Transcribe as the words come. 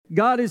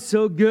God is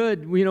so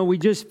good. You know, we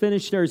just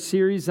finished our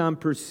series on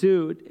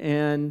pursuit,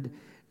 and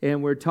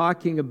we're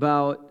talking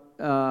about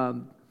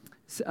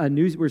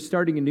we're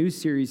starting a new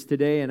series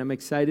today, and I'm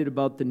excited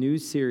about the new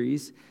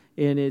series,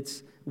 and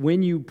it's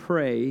When You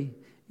Pray,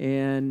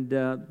 and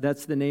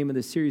that's the name of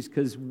the series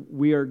because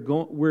we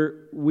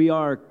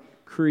are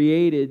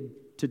created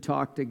to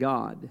talk to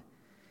God,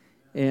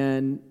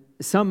 and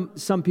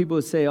some people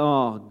would say,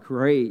 "Oh,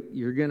 great,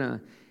 you're gonna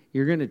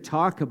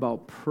talk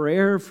about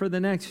prayer for the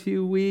next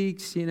few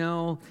weeks, you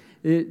know."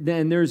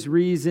 Then there's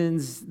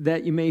reasons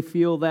that you may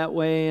feel that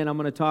way, and I'm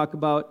going to talk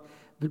about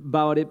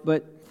it.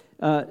 But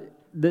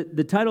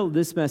the title of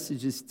this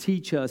message is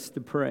 "Teach Us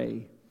to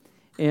Pray."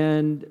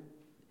 And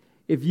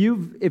if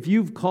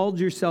you've called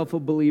yourself a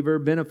believer,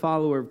 been a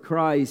follower of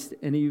Christ,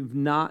 and you've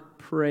not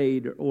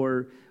prayed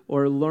or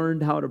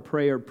learned how to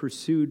pray or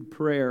pursued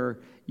prayer,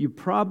 you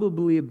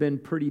probably have been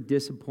pretty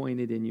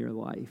disappointed in your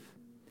life.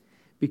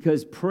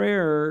 Because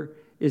prayer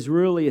is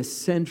really a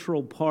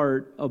central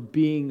part of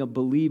being a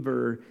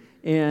believer.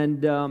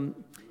 And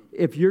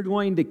if you're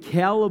going to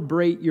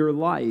calibrate your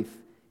life,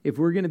 if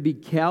we're going to be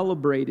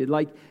calibrated,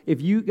 like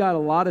if you got a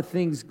lot of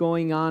things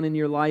going on in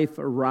your life,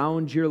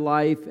 around your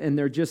life, and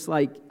they're just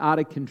like out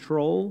of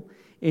control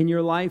in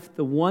your life,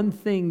 the one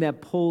thing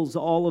that pulls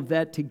all of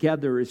that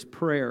together is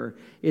prayer.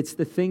 It's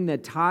the thing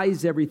that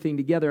ties everything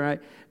together.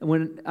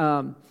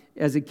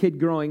 As a kid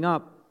growing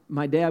up,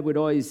 my dad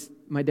was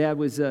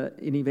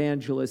an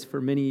evangelist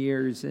for many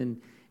years, and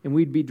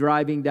we'd be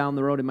driving down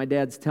the road, and my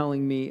dad's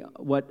telling me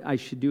what I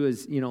should do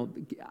is,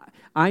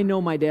 I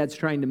know my dad's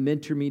trying to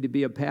mentor me to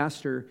be a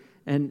pastor,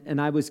 and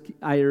I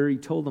already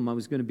told him I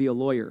was going to be a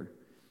lawyer.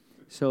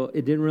 So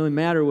it didn't really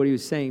matter what he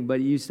was saying,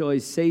 but he used to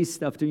always say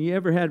stuff to me. You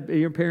ever had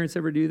your parents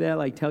ever do that?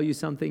 Like tell you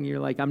something, and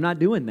you're like, I'm not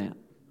doing that.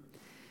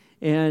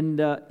 And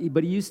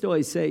but he used to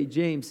always say,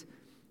 James,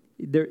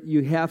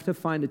 you have to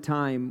find a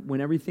time when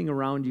everything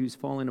around you is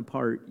falling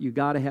apart. You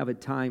got to have a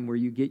time where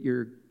you get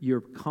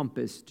your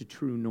compass to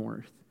true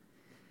north,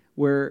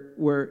 where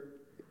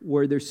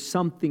there's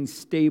something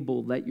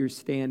stable that you're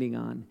standing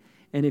on.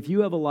 And if you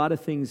have a lot of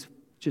things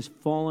just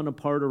falling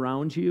apart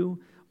around you,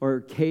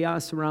 or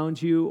chaos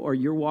around you, or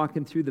you're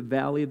walking through the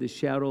valley of the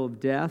shadow of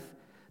death,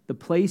 the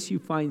place you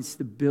find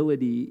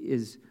stability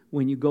is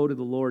when you go to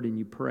the Lord and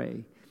you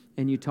pray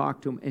and you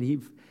talk to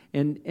Him.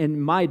 And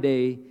in my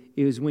day,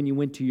 it was when you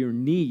went to your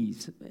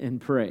knees and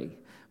pray.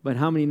 But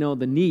how many know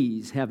the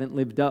knees haven't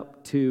lived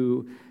up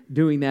to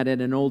doing that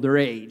at an older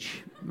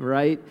age,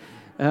 right?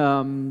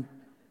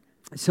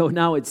 So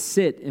now it's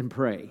sit and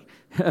pray.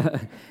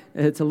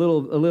 It's a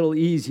little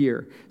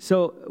easier.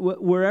 So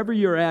wherever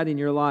you're at in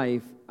your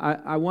life,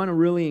 I want to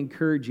really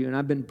encourage you, and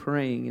I've been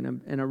praying,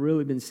 and I've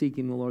really been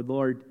seeking the Lord.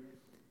 Lord,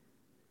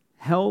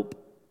 help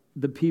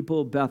the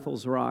people of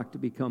Bethel's Rock to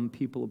become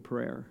people of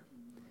prayer.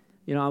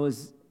 I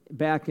was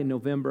back in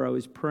November, I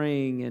was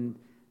praying, and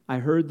I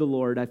heard the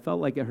Lord. I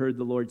felt like I heard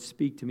the Lord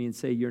speak to me and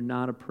say, "You're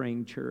not a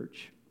praying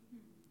church."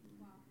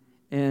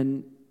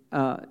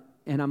 Wow.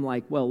 And I'm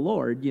like, "Well,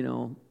 Lord,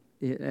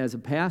 as a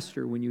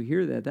pastor, when you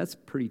hear that, that's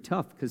pretty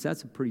tough because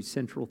that's a pretty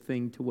central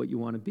thing to what you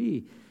want to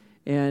be."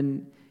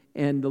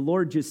 And the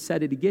Lord just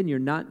said it again, "You're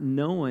not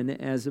known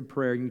as a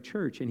praying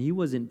church." And He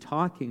wasn't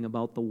talking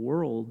about the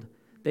world.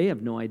 They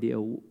have no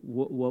idea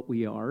what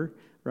we are,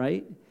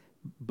 right?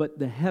 But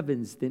the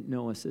heavens didn't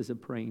know us as a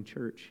praying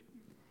church.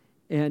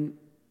 And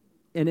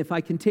if I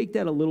can take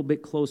that a little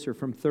bit closer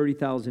from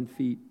 30,000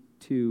 feet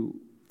to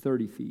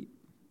 30 feet,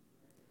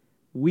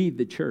 we,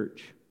 the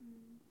church,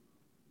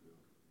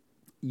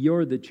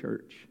 you're the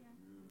church.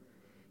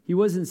 He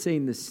wasn't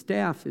saying the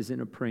staff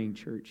isn't a praying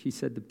church. He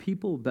said the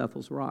people of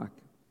Bethel's Rock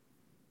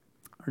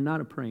are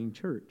not a praying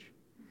church.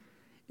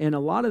 And a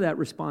lot of that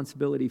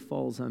responsibility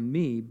falls on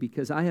me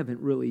because I haven't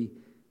really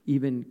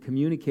even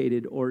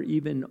communicated or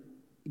even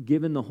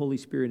given the Holy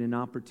Spirit an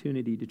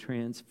opportunity to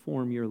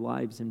transform your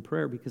lives in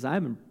prayer because I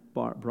haven't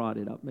brought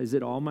it up. Is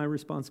it all my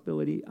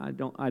responsibility? I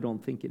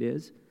don't think it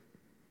is.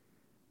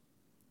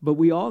 But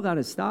we all got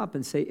to stop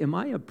and say,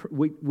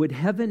 would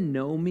heaven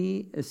know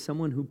me as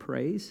someone who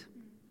prays?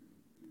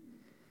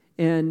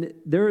 And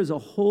there is a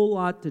whole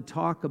lot to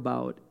talk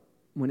about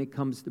when it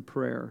comes to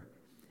prayer.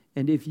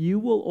 And if you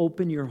will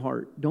open your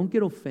heart, don't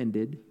get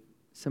offended.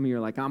 Some of you are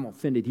like, "I'm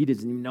offended. He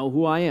doesn't even know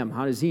who I am.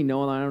 How does He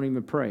know that I don't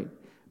even pray?"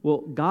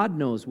 Well, God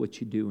knows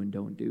what you do and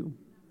don't do,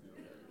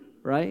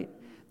 right?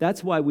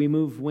 That's why we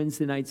move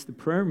Wednesday nights to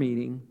prayer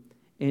meeting,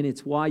 and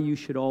it's why you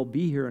should all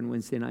be here on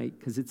Wednesday night,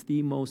 because it's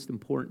the most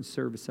important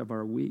service of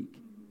our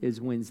week is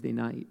Wednesday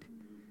night.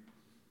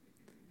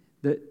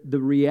 The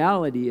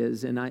reality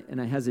is, and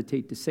I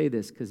hesitate to say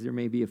this because there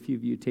may be a few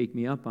of you take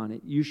me up on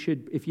it, you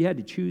should, if you had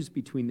to choose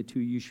between the two,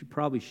 you should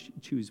probably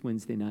choose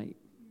Wednesday night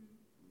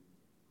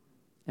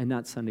and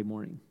not Sunday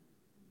morning.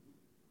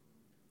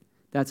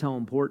 That's how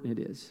important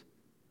it is.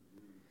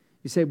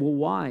 You say, well,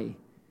 why?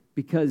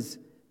 Because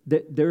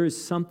there is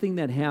something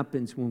that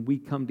happens when we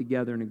come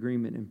together in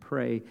agreement and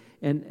pray.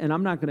 And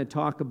I'm not going to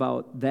talk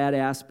about that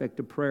aspect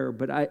of prayer,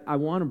 but I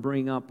want to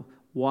bring up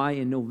why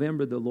in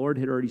November the Lord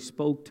had already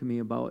spoke to me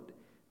about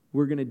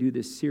we're going to do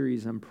this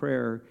series on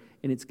prayer,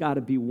 and it's got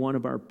to be one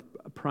of our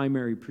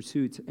primary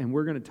pursuits, and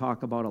we're going to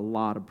talk about a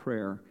lot of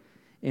prayer.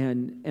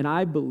 And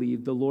I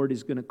believe the Lord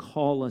is going to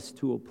call us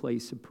to a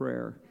place of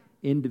prayer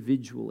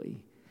individually,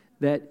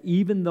 that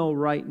even though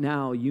right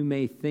now you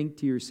may think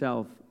to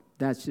yourself,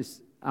 that's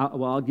just,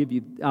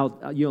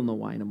 you'll know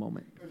why in a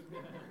moment.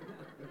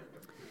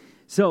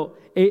 So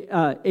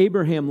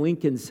Abraham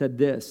Lincoln said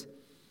this,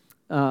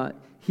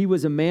 he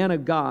was a man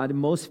of God, and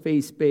most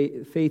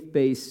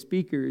faith-based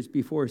speakers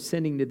before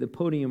ascending to the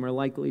podium are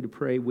likely to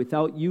pray,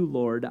 "Without you,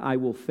 Lord, I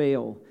will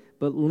fail."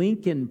 But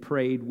Lincoln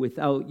prayed,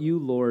 "Without you,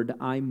 Lord,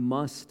 I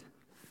must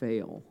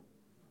fail."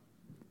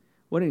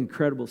 What an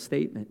incredible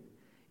statement.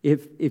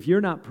 If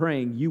you're not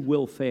praying, you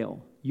will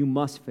fail. You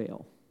must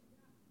fail.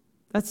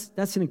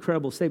 That's an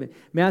incredible statement.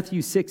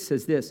 Matthew 6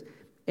 says this,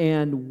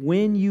 and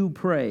when you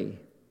pray,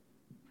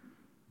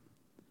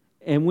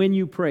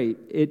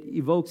 it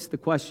evokes the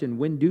question,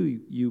 when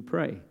do you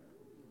pray?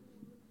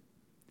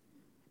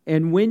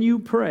 And when you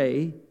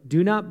pray,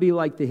 do not be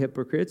like the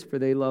hypocrites, for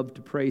they love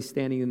to pray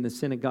standing in the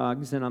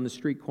synagogues and on the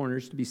street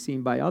corners to be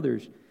seen by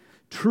others.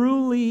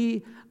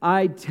 Truly,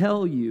 I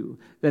tell you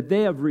that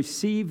they have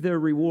received their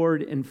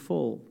reward in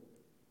full.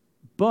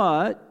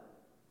 But,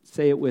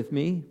 say it with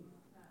me.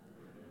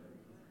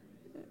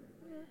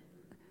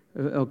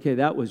 Okay,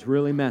 that was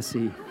really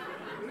messy.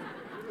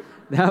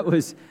 That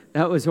was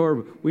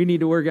horrible. We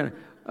need to work on it.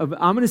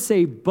 I'm going to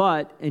say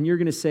but, and you're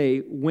going to say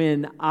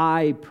when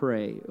I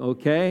pray.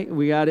 Okay?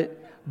 We got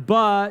it?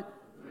 But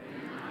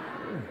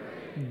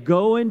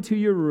go into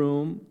your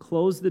room,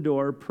 close the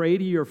door, pray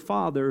to your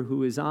Father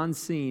who is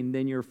unseen.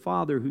 Then your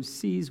Father who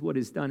sees what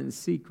is done in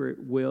secret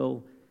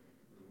will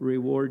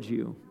reward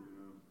you.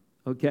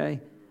 Okay?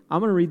 I'm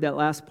going to read that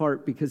last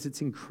part because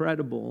it's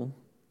incredible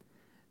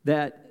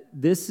that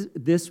this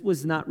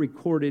was not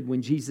recorded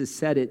when Jesus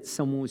said it.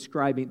 Someone was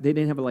scribing. They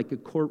didn't have like a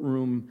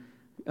courtroom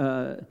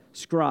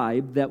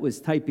scribe that was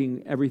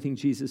typing everything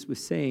Jesus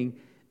was saying.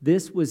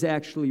 This was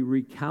actually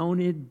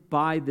recounted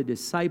by the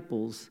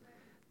disciples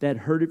that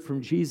heard it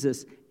from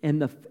Jesus,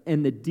 and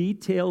the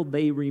detail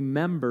they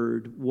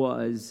remembered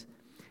was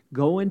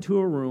go into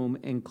a room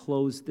and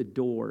close the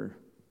door.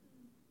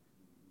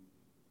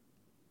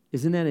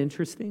 Isn't that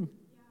interesting?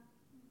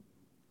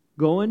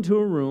 Go into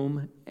a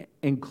room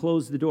and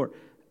close the door.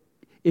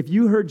 If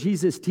you heard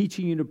Jesus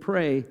teaching you to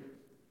pray,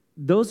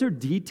 those are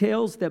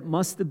details that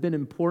must have been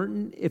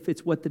important if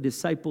it's what the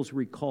disciples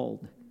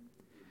recalled.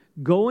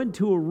 Go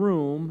into a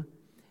room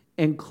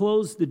and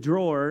close the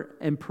door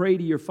and pray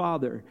to your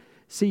Father.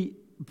 See,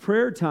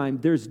 prayer time,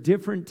 there's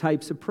different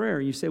types of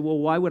prayer. You say, well,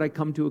 why would I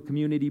come to a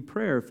community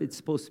prayer if it's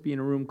supposed to be in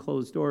a room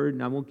closed door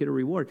and I won't get a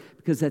reward?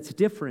 Because that's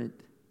different.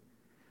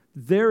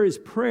 There is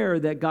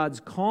prayer that God's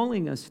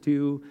calling us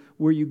to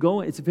where you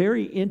go. It's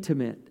very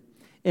intimate.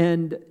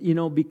 And,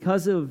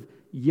 because of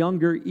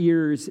younger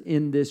ears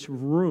in this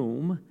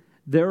room,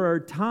 there are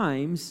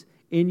times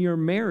in your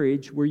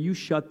marriage where you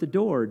shut the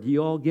door. Do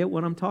you all get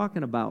what I'm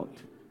talking about?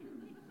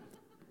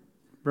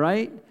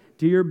 Right?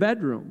 To your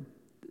bedroom.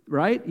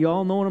 Right? You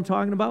all know what I'm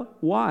talking about?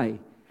 Why?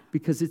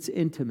 Because it's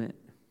intimate.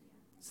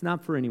 It's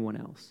not for anyone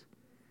else.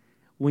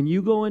 When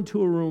you go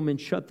into a room and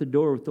shut the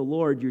door with the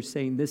Lord, you're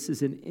saying this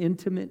is an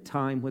intimate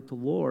time with the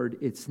Lord.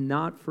 It's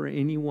not for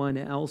anyone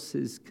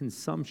else's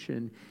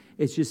consumption.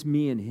 It's just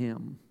me and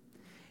Him.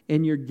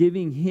 And you're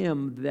giving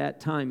Him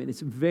that time. And it's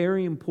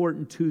very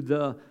important to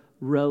the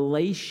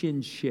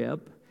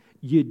relationship.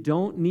 You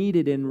don't need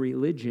it in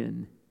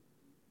religion,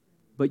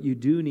 but you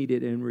do need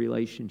it in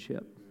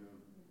relationship.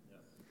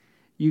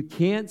 You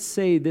can't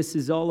say this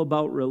is all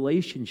about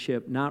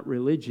relationship, not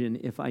religion,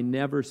 if I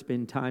never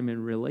spend time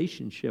in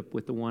relationship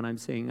with the one I'm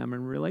saying I'm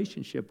in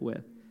relationship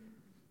with.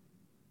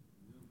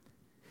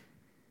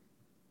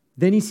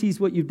 Then He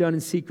sees what you've done in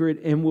secret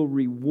and will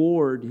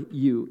reward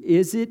you.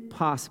 Is it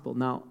possible?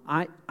 Now,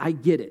 I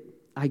get it.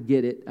 I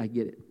get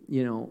it.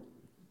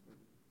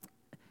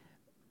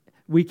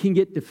 We can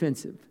get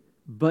defensive.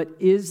 But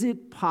is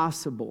it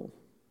possible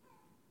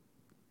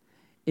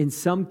in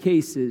some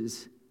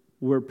cases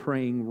we're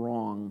praying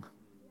wrong?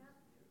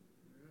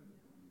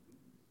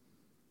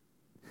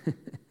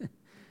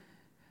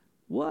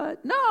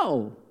 What?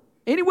 No.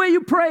 Any way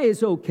you pray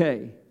is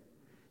okay.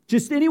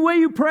 Just any way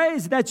you pray,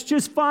 that's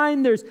just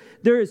fine.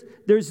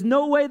 There's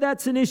no way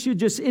that's an issue.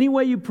 Just any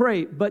way you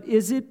pray. But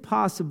is it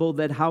possible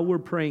that how we're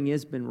praying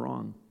has been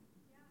wrong?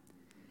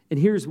 And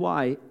here's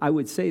why I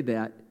would say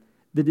that.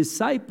 The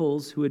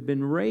disciples who had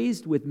been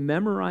raised with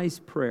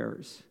memorized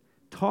prayers,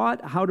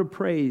 taught how to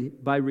pray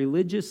by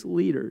religious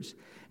leaders.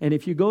 And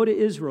if you go to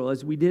Israel,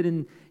 as we did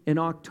in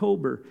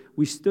October,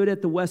 we stood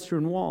at the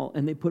Western Wall,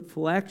 and they put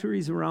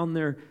phylacteries around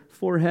their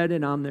forehead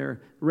and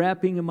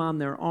wrapping them on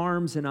their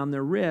arms and on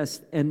their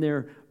wrists, and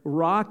they're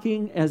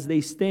rocking as they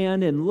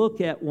stand and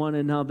look at one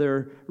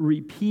another,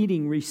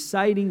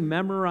 reciting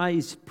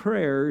memorized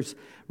prayers,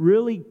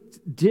 really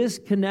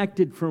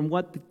disconnected from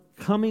what's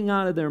coming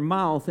out of their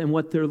mouth and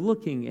what they're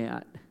looking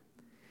at.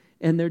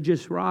 And they're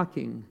just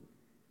rocking.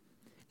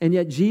 And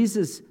yet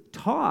Jesus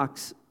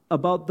talks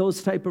about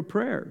those type of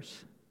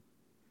prayers.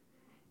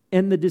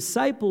 And the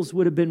disciples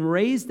would have been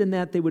raised in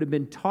that. They would have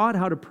been taught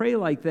how to pray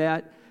like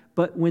that.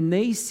 But when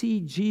they see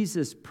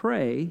Jesus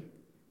pray,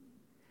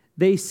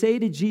 they say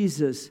to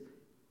Jesus,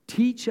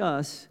 teach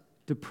us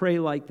to pray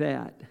like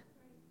that.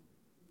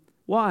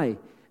 Why?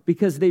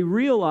 Because they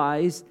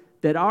realize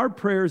that our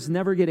prayers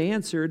never get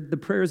answered. The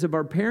prayers of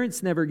our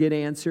parents never get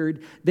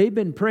answered. They've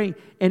been praying,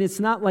 and it's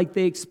not like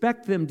they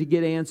expect them to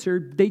get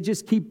answered. They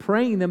just keep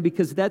praying them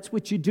because that's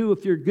what you do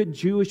if you're a good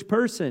Jewish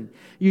person.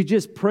 You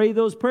just pray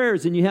those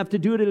prayers, and you have to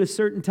do it at a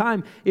certain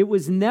time. It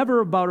was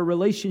never about a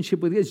relationship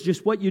with God. It's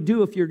just what you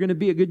do if you're going to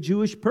be a good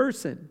Jewish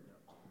person.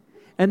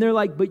 And they're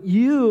like, but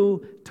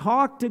you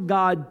talk to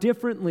God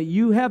differently.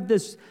 You have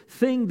this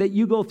thing that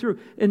you go through.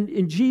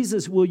 And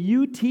Jesus, will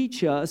you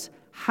teach us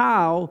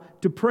how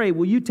to pray?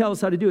 Will you tell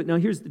us how to do it? Now,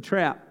 here's the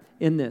trap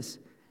in this,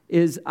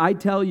 is I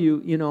tell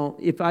you,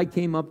 if I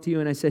came up to you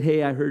and I said,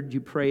 hey, I heard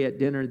you pray at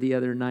dinner the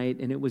other night,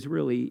 and it was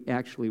really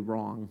actually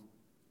wrong.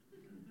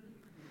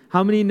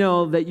 How many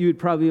know that you would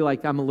probably be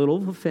like, I'm a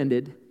little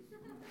offended,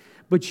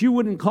 but you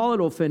wouldn't call it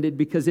offended,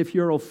 because if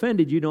you're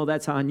offended, you know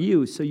that's on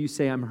you, so you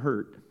say, I'm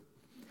hurt.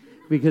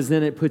 Because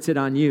then it puts it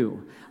on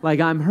you.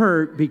 Like, I'm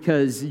hurt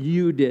because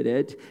you did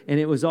it, and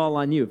it was all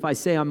on you. If I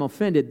say I'm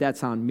offended,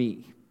 that's on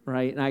me,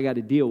 right? And I got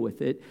to deal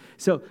with it.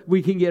 So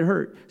we can get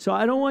hurt. So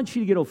I don't want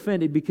you to get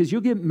offended, because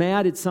you'll get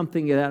mad at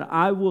something that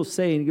I will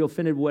say and get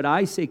offended what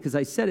I say because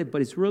I said it,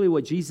 but it's really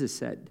what Jesus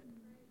said.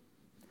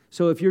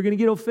 So if you're going to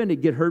get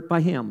offended, get hurt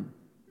by him.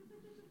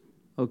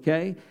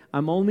 Okay?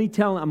 I'm only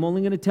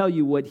going to tell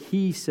you what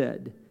he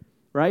said,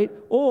 right?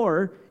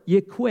 Or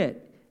you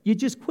quit. You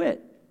just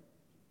quit.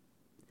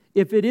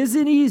 If it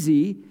isn't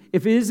easy,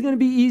 if it isn't going to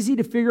be easy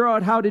to figure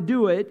out how to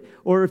do it,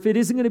 or if it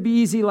isn't going to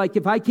be easy, like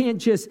if I can't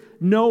just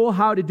know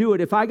how to do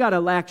it, if I got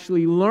to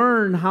actually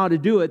learn how to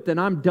do it, then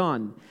I'm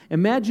done.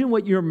 Imagine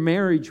what your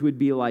marriage would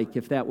be like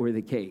if that were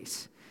the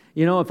case.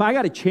 If I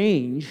got to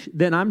change,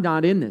 then I'm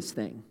not in this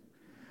thing,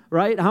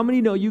 right? How many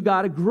know you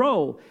got to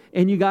grow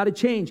and you got to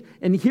change?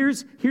 And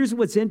here's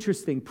what's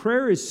interesting.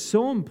 Prayer is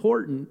so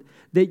important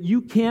that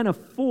you can't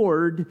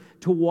afford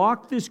to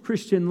walk this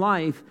Christian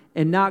life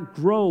and not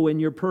grow in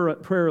your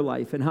prayer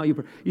life and how you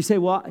pray. You say,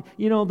 well,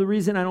 the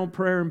reason I don't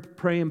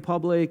pray in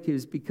public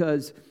is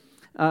because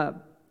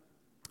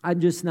I'm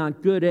just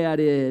not good at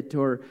it,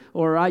 or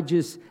I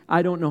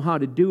don't know how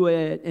to do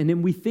it. And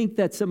then we think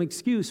that's some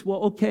excuse. Well,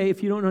 okay,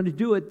 if you don't know how to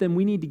do it, then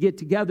we need to get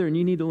together and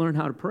you need to learn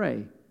how to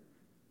pray.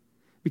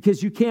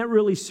 Because you can't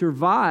really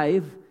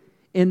survive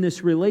in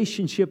this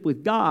relationship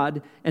with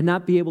God and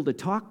not be able to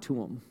talk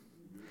to him,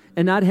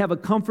 and not have a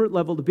comfort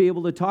level to be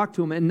able to talk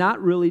to him, and not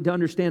really to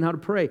understand how to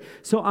pray.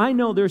 So I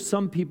know there's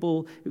some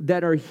people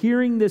that are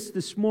hearing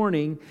this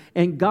morning,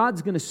 and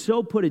God's going to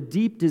so put a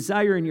deep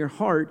desire in your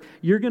heart,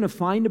 you're going to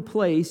find a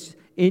place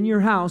in your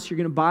house, you're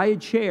going to buy a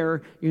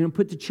chair, you're going to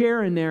put the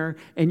chair in there,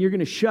 and you're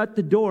going to shut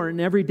the door, and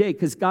every day,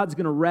 because God's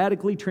going to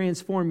radically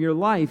transform your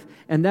life,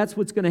 and that's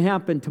what's going to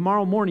happen.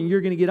 Tomorrow morning,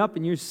 you're going to get up,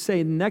 and you're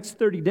saying, the next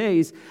 30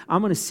 days,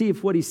 I'm going to see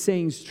if what he's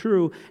saying is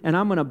true, and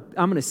I'm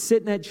going to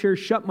sit in that chair,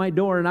 shut my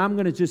door, and I'm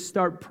going to just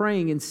start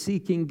praying and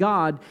seeking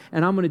God,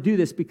 and I'm going to do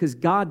this because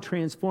God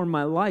transformed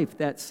my life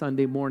that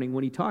Sunday morning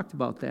when he talked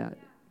about that.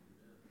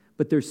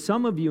 But there's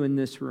some of you in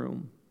this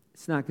room,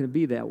 it's not going to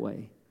be that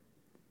way.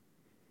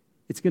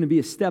 It's going to be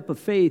a step of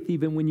faith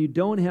even when you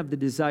don't have the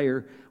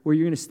desire, where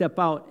you're going to step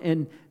out.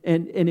 And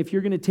if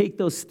you're going to take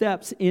those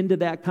steps into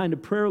that kind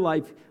of prayer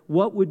life,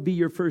 what would be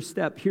your first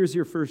step? Here's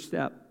your first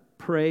step.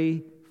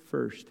 Pray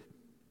first.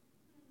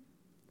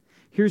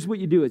 Here's what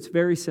you do. It's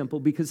very simple,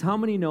 because how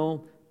many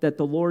know that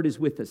the Lord is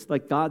with us?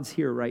 Like, God's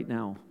here right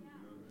now.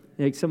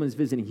 Like, someone's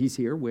visiting. He's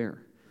here.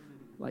 Where?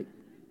 Like,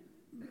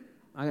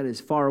 I got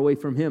as far away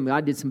from him. I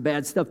did some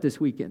bad stuff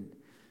this weekend.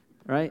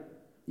 Right?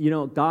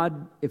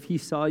 God, if he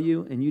saw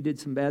you and you did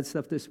some bad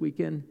stuff this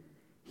weekend,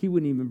 he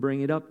wouldn't even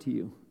bring it up to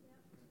you,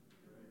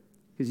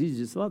 because he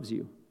just loves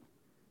you,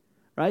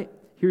 right?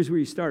 Here's where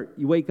you start.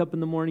 You wake up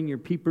in the morning, your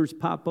peepers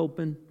pop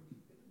open,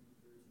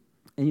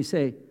 and you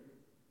say,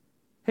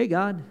 hey,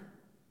 God,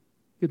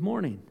 good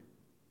morning.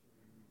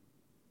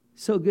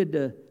 So good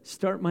to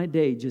start my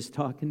day just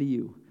talking to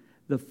you.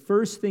 The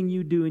first thing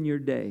you do in your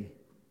day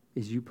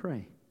is you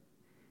pray,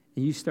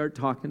 and you start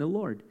talking to the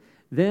Lord.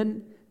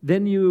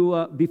 Then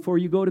you, before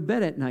you go to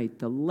bed at night,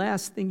 the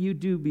last thing you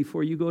do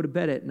before you go to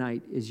bed at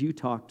night is you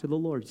talk to the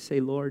Lord. You say,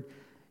 Lord,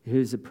 it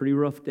was a pretty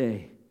rough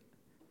day,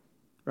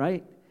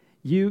 right?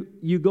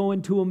 You go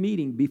into a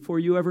meeting. Before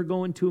you ever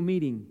go into a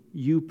meeting,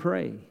 you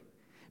pray.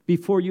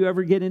 Before you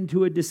ever get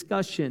into a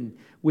discussion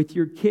with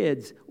your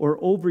kids or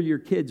over your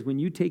kids when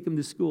you take them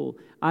to school,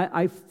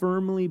 I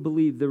firmly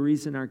believe the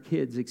reason our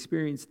kids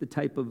experienced the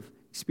type of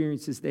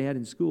experiences they had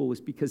in school was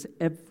because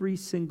every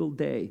single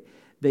day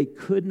they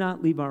could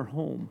not leave our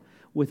home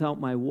without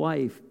my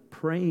wife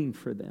praying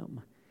for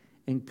them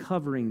and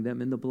covering them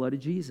in the blood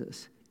of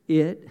Jesus.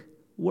 It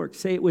works.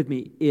 Say it with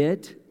me.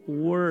 It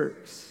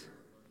works.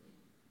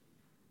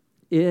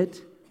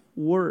 It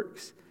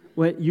works.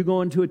 When you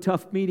go into a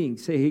tough meeting,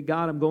 say, hey,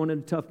 God, I'm going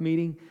into a tough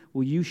meeting.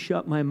 Will you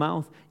shut my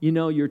mouth? You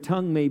know, your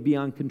tongue may be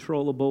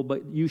uncontrollable,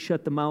 but you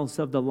shut the mouths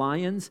of the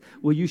lions.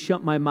 Will you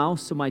shut my mouth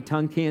so my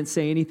tongue can't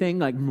say anything?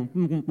 Like,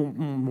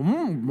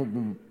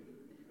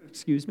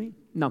 excuse me?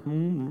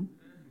 No.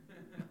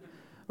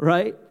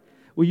 Right?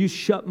 Will you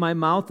shut my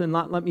mouth and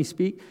not let me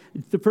speak?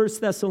 The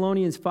 1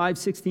 Thessalonians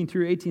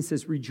 5:16-18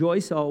 says,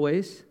 rejoice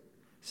always.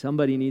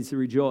 Somebody needs to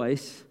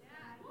rejoice.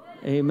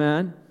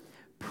 Amen.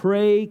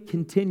 Pray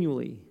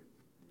continually.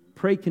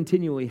 Pray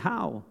continually.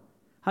 How?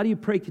 How do you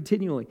pray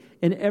continually?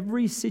 In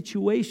every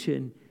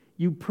situation,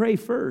 you pray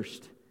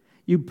first.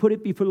 You put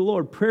it before the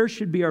Lord. Prayer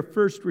should be our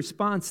first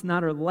response,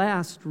 not our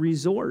last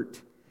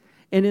resort.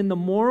 And in the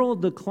moral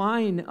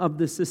decline of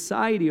the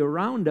society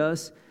around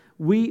us,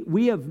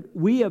 we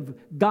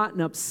have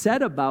gotten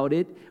upset about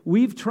it.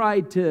 We've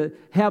tried to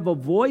have a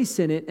voice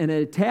in it and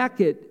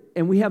attack it,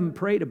 and we haven't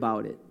prayed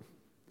about it.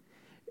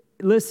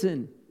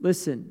 Listen.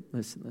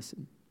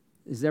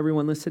 Is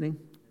everyone listening?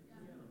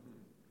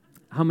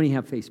 How many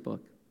have Facebook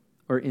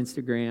or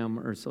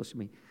Instagram or social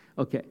media?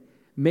 Okay.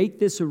 Make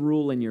this a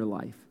rule in your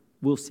life.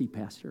 We'll see,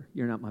 Pastor.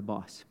 You're not my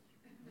boss.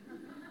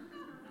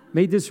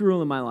 Make this a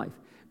rule in my life.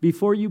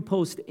 Before you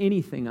post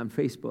anything on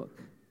Facebook,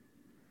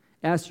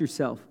 ask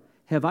yourself,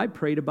 have I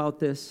prayed about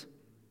this?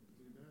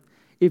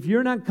 If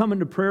you're not coming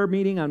to prayer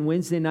meeting on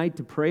Wednesday night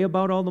to pray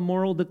about all the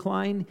moral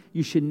decline,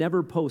 you should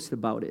never post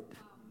about it.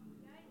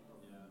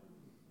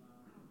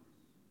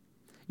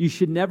 You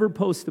should never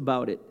post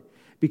about it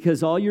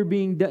because all you're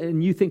being done,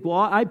 and you think, well,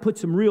 I put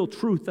some real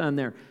truth on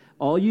there.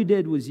 All you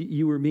did was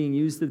you were being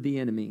used of the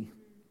enemy.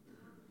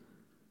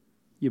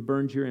 You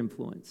burned your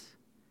influence.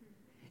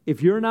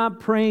 If you're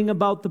not praying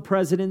about the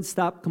president,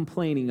 stop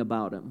complaining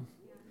about him.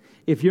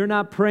 If you're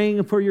not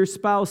praying for your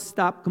spouse,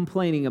 stop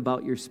complaining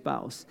about your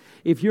spouse.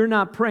 If you're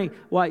not praying,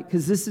 why?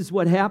 Because this is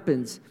what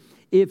happens.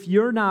 If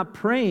you're not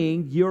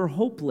praying, you're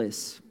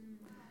hopeless.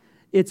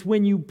 It's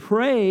when you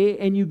pray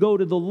and you go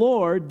to the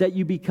Lord that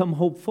you become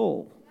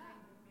hopeful.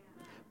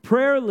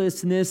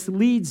 Prayerlessness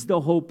leads to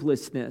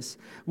hopelessness.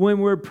 When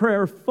we're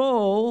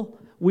prayerful,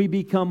 we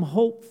become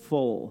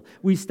hopeful.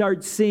 We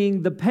start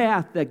seeing the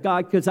path that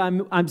God, because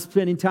I'm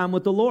spending time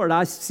with the Lord.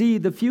 I see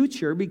the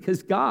future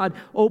because God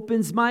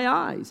opens my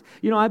eyes.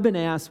 You know, I've been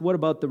asked, what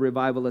about the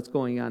revival that's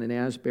going on in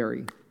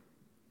Asbury?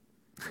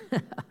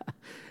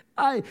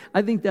 I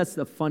think that's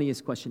the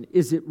funniest question.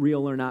 Is it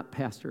real or not,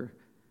 Pastor?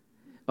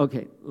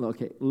 Okay,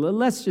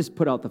 let's just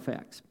put out the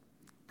facts.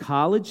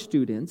 College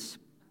students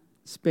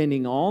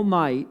spending all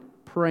night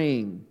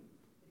praying.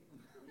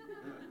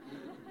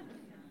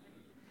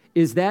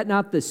 Is that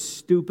not the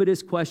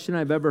stupidest question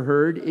I've ever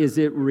heard? Is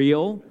it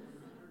real?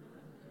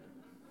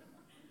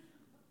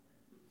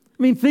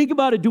 I mean, think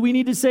about it. Do we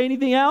need to say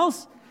anything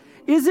else?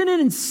 Isn't it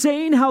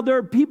insane how there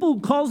are people who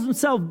call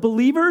themselves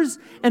believers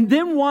and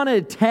then want to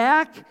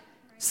attack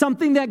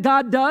something that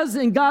God does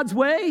in God's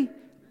way?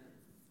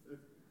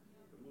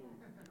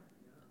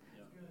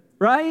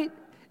 Right?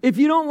 If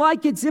you don't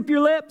like it, zip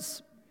your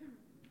lips.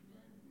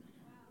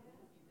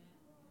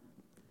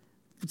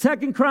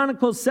 2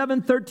 Chronicles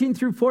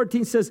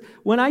 7:13-14 says,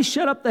 when I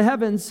shut up the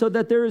heavens so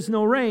that there is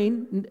no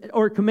rain,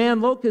 or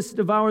command locusts to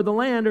devour the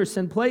land, or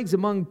send plagues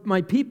among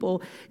my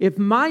people, if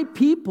my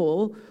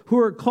people who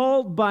are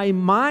called by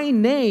my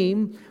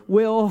name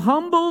will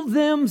humble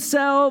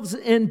themselves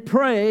and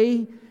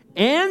pray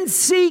and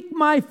seek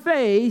my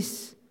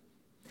face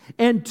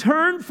and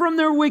turn from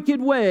their wicked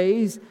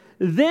ways,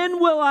 then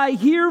will I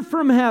hear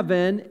from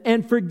heaven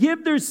and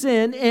forgive their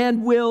sin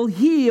and will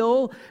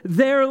heal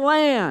their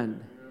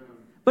land.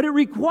 But it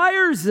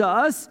requires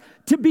us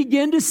to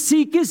begin to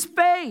seek His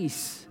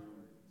face.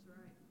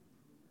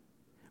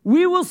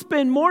 We will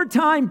spend more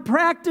time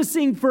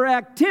practicing for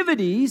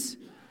activities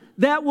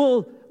that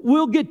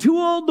we'll get too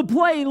old to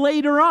play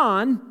later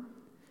on,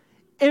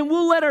 and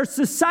we'll let our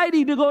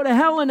society to go to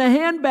hell in a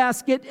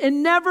handbasket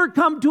and never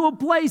come to a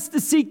place to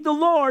seek the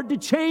Lord to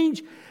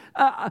change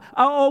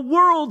a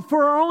world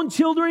for our own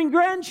children and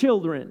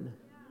grandchildren.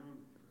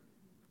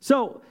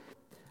 So,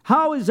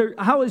 how is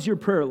your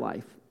prayer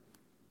life?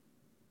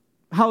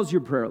 How's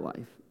your prayer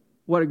life?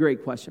 What a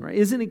great question, right?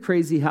 Isn't it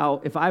crazy how,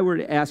 if I were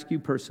to ask you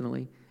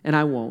personally, and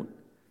I won't,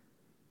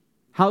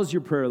 how's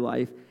your prayer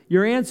life?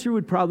 Your answer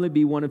would probably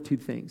be one of two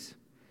things.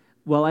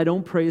 Well, I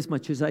don't pray as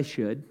much as I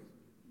should,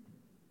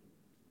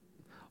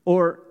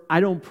 or I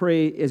don't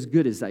pray as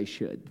good as I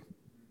should,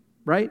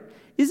 right?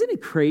 Isn't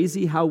it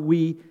crazy how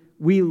we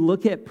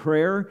look at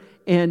prayer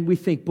and we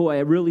think, boy,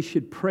 I really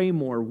should pray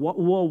more.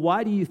 Well,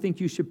 why do you think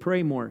you should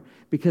pray more?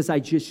 Because I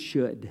just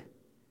should.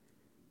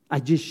 I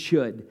just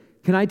should.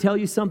 Can I tell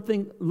you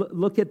something?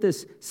 Look at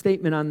this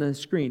statement on the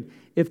screen.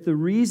 If the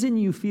reason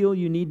you feel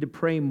you need to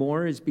pray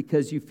more is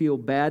because you feel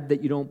bad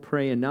that you don't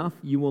pray enough,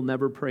 you will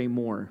never pray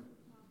more.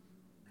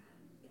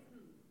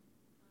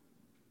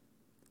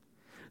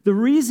 The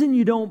reason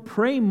you don't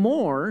pray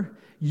more,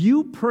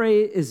 you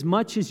pray as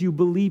much as you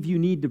believe you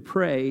need to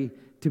pray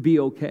to be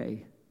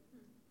okay.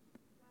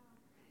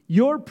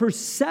 Your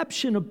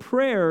perception of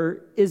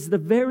prayer is the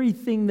very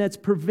thing that's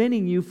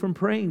preventing you from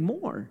praying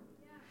more.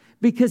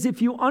 Because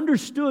if you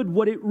understood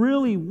what it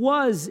really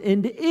was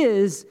and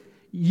is,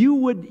 you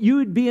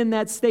would be in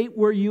that state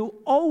where you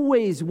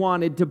always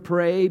wanted to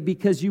pray,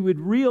 because you would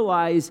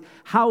realize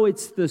how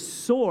it's the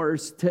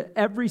source to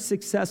every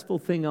successful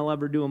thing I'll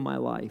ever do in my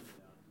life.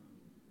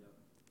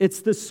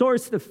 It's the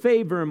source of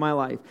favor in my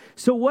life.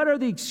 So what are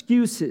the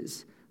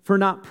excuses for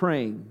not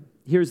praying?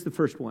 Here's the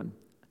first one.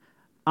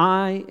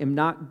 I am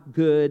not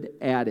good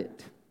at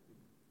it.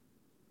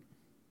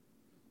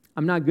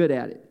 I'm not good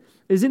at it.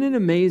 Isn't it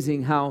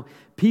amazing how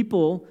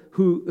people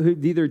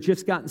who've either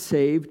just gotten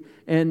saved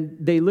and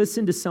they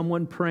listen to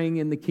someone praying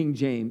in the King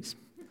James,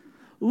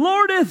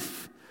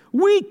 Lordeth,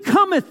 we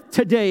cometh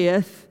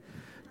todayeth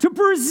to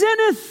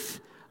presenteth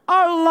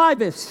our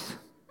liveth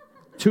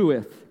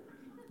toeth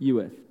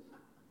youeth.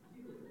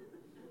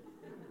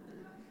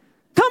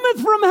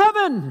 Cometh from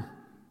heaven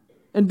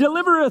and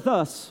delivereth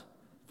us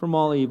from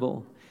all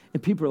evil.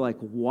 And people are like,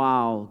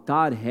 wow,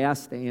 God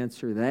has to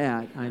answer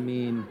that. I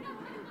mean,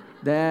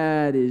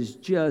 that is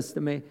just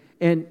amazing.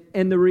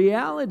 And the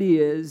reality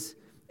is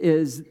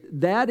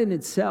that in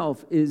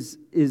itself is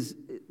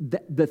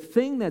the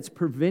thing that's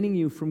preventing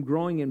you from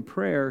growing in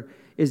prayer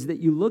is that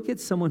you look at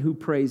someone who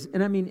prays.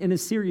 And I mean, in a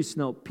serious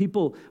note,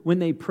 people, when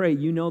they pray,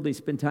 you know they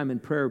spend time in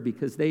prayer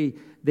because they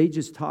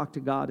just talk to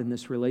God in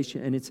this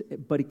relation.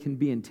 But it can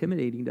be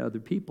intimidating to other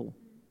people.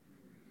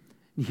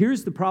 And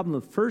here's the problem.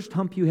 The first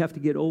hump you have to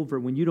get over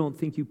when you don't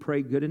think you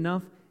pray good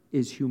enough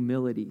is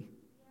humility.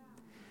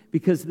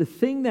 Because the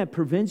thing that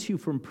prevents you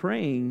from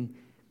praying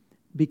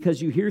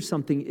because you hear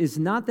something is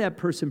not that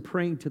person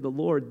praying to the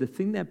Lord. The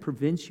thing that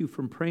prevents you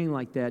from praying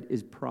like that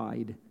is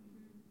pride.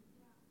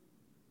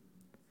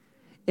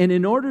 And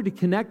in order to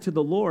connect to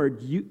the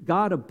Lord,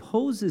 God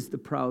opposes the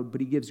proud,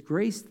 but He gives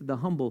grace to the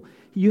humble.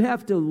 You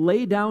have to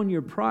lay down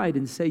your pride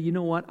and say, you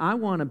know what, I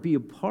want to be a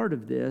part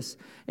of this,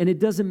 and it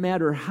doesn't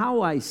matter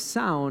how I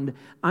sound,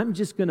 I'm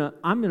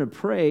gonna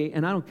pray,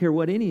 and I don't care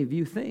what any of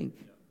you think.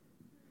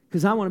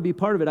 Because I want to be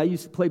part of it.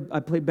 I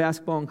played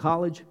basketball in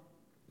college,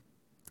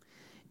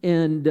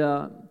 and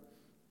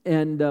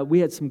we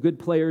had some good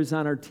players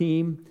on our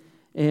team,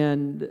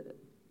 and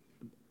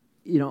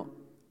you know,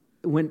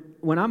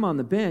 when I'm on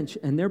the bench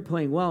and they're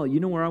playing well, you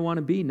know where I want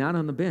to be? Not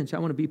on the bench. I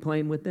want to be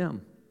playing with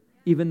them.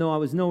 Even though I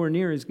was nowhere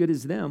near as good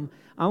as them,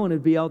 I want to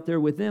be out there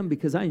with them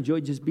because I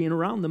enjoy just being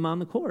around them on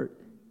the court.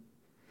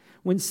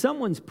 When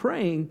someone's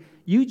praying,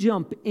 you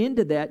jump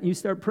into that and you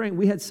start praying.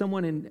 We had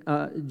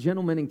a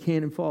gentleman in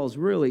Cannon Falls,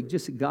 really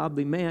just a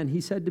godly man.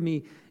 He said to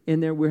me in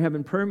there, we're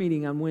having prayer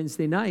meeting on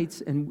Wednesday nights,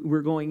 and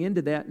we're going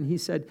into that. And he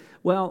said,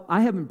 well,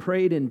 I haven't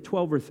prayed in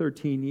 12 or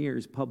 13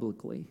 years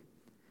publicly.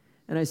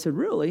 And I said,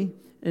 really?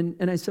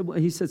 And I said, well,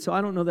 he said, so I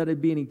don't know that it'd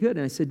be any good.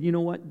 And I said, you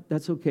know what?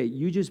 That's okay.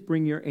 You just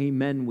bring your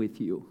amen with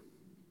you.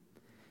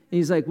 And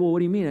he's like, well, what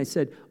do you mean? I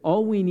said,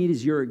 all we need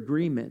is your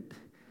agreement.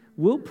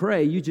 We'll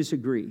pray, you just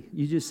agree.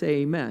 You just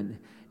say amen.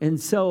 And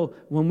so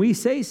when we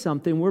say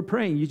something, we're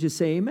praying, you just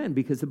say amen,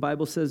 because the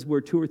Bible says where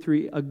 2 or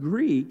 3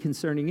 agree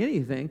concerning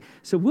anything.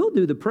 So we'll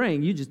do the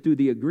praying, you just do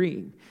the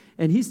agreeing.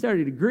 And he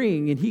started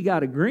agreeing, and he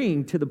got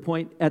agreeing to the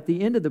point at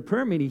the end of the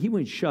prayer meeting, he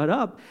wouldn't shut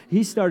up.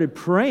 He started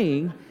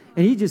praying,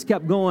 and he just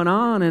kept going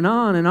on and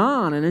on and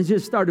on, and it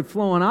just started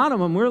flowing out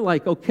of him. We're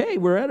like, okay,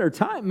 we're at our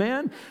time,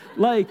 man.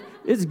 Like,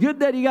 it's good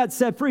that he got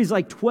set free. It's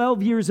like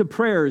 12 years of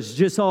prayers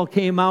just all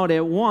came out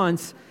at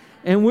once.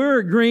 And we're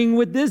agreeing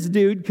with this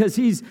dude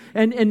because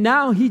and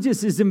now he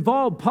just is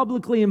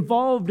publicly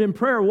involved in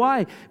prayer.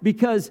 Why?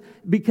 Because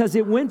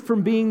it went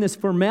from being this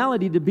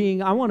formality to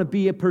being, I want to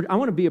be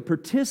a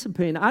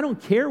participant. I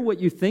don't care what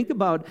you think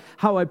about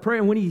how I pray.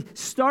 And when he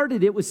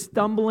started, it was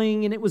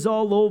stumbling and it was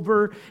all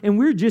over. And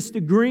we're just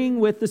agreeing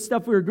with the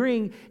stuff we're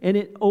agreeing. And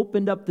it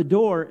opened up the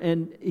door.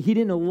 And he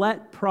didn't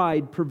let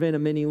pride prevent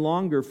him any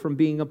longer from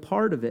being a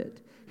part of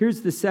it.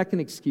 Here's the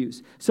second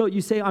excuse. So you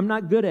say, I'm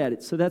not good at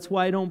it, so that's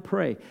why I don't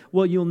pray.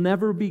 Well, you'll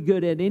never be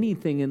good at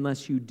anything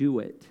unless you do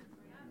it.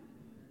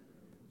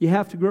 You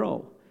have to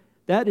grow.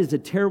 That is a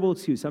terrible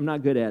excuse. I'm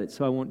not good at it,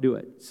 so I won't do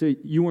it. So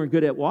you weren't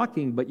good at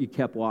walking, but you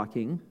kept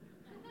walking.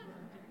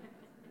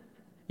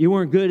 You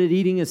weren't good at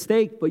eating a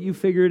steak, but you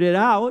figured it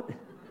out.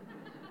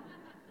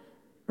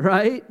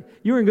 Right?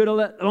 You weren't good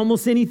at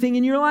almost anything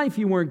in your life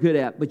you weren't good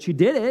at, but you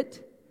did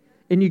it,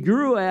 and you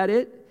grew at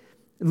it.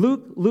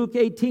 Luke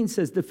 18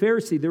 says there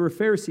were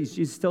Pharisees.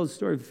 Jesus tells the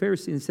story of the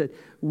Pharisee and said,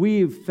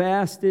 we've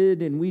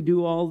fasted and we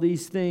do all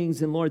these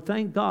things. And Lord,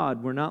 thank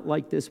God we're not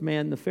like this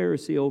man, the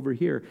Pharisee over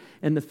here.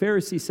 And the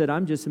Pharisee said,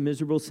 I'm just a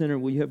miserable sinner.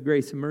 Will you have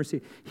grace and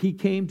mercy? He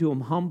came to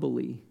him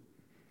humbly,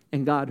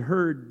 and God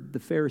heard the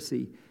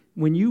Pharisee.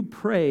 When you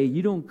pray,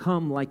 you don't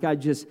come like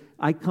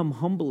I come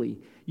humbly.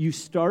 You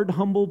start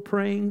humble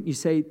praying. You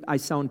say, I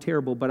sound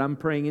terrible, but I'm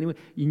praying anyway.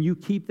 And you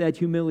keep that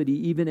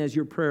humility even as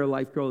your prayer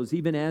life grows,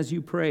 even as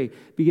you pray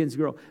begins to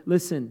grow.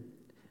 Listen,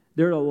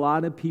 there are a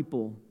lot of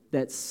people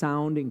that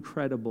sound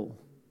incredible,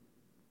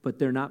 but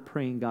they're not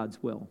praying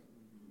God's will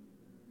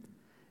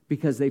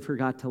because they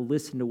forgot to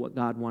listen to what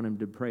God wanted them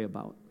to pray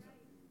about.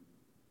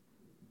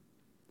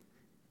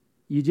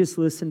 You just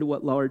listen to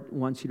what Lord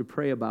wants you to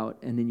pray about,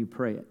 and then you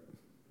pray it.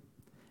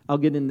 I'll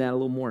get into that a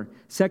little more.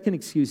 Second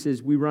excuse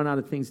is we run out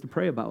of things to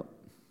pray about.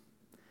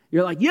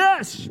 You're like,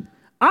 yes,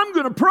 I'm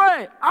going to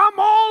pray. I'm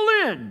all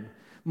in.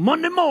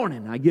 Monday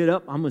morning, I get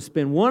up. I'm going to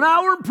spend 1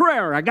 hour in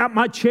prayer. I got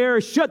my chair,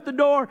 shut the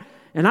door,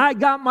 and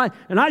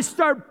I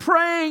start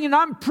praying, and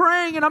I'm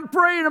praying, and I'm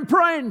praying, and I'm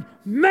praying.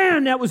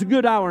 Man, that was a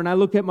good hour. And I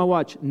look at my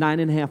watch,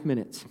 9.5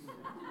 minutes.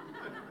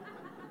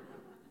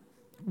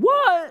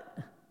 What?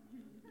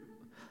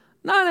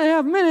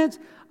 9.5 minutes?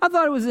 I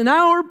thought it was an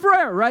hour of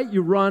prayer, right?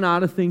 You run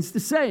out of things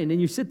to say, and then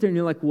you sit there and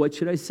you're like, what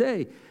should I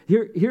say?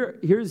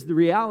 Here's the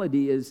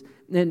reality is,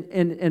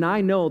 and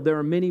I know there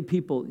are many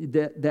people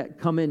that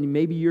come in, and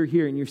maybe you're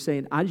here and you're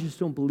saying, I just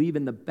don't believe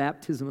in the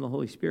baptism of the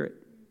Holy Spirit.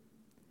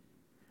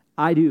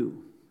 I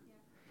do.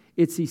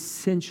 It's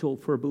essential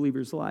for a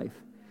believer's life.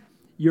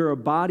 You're a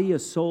body, a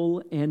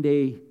soul, and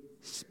a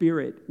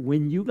spirit.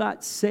 When you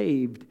got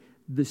saved,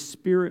 the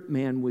spirit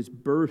man was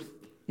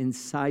birthed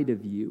inside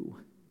of you.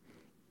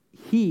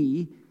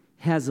 He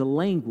has a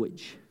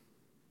language.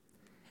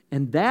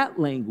 And that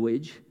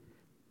language,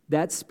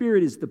 that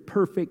spirit is the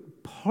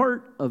perfect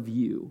part of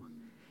you.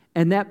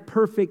 And that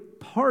perfect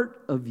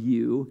part of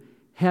you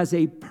has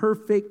a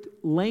perfect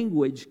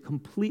language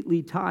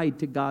completely tied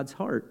to God's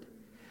heart.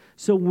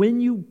 So when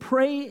you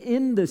pray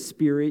in the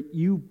Spirit,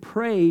 you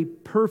pray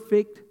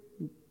perfect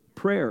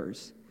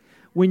prayers.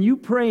 When you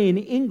pray in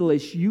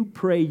English, you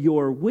pray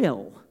your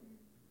will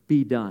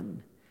be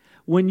done.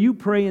 When you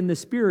pray in the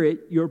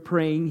Spirit, you're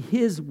praying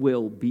His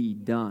will be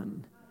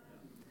done.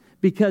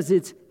 Because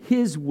it's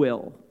His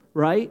will,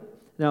 right?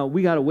 Now,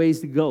 we got a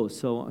ways to go,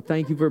 so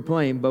thank you for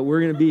playing, but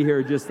we're going to be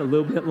here just a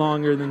little bit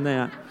longer than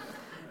that.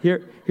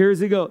 Here's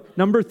the go.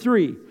 Number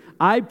 3,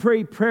 I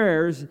pray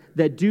prayers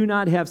that do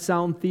not have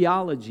sound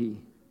theology,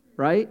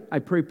 right? I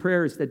pray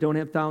prayers that don't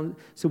have sound.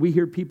 So we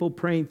hear people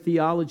praying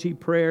theology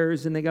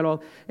prayers, and they got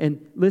all,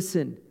 and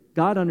listen,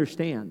 God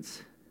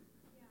understands,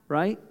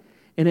 right?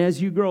 And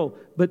as you grow,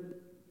 but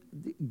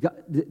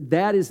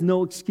that is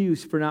no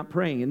excuse for not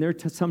praying.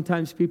 And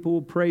sometimes people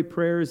will pray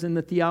prayers and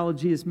the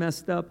theology is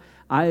messed up.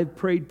 I've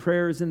prayed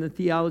prayers and the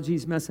theology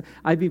is messed up.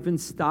 I've even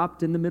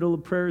stopped in the middle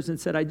of prayers and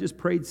said, I just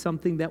prayed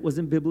something that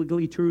wasn't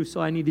biblically true,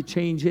 so I need to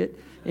change it.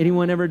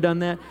 Anyone ever done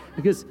that?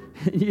 Because,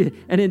 and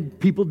then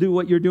people do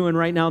what you're doing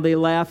right now. They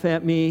laugh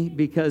at me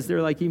because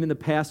they're like, even the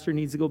pastor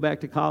needs to go back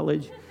to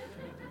college.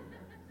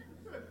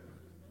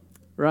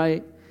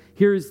 Right?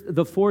 Here's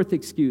the 4th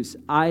excuse.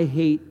 I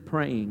hate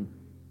praying.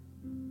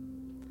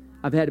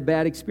 I've had a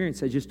bad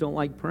experience. I just don't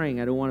like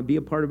praying. I don't want to be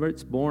a part of it.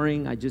 It's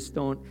boring. I just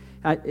don't.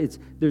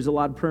 There's a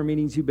lot of prayer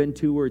meetings you've been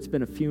to where it's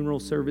been a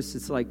funeral service.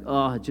 It's like,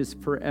 just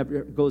forever.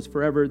 It goes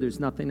forever. There's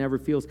nothing ever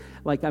feels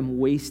like I'm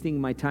wasting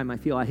my time. I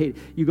hate it.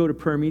 You go to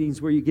prayer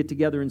meetings where you get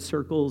together in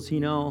circles,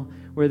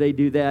 where they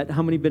do that.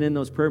 How many been in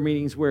those prayer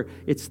meetings where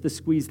it's the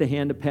squeeze the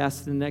hand to pass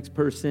to the next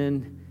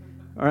person?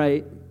 All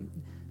right.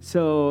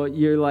 So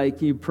you're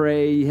like, you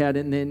pray,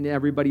 and then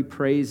everybody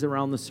prays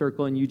around the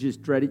circle, and you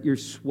just dread it. You're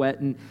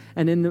sweating,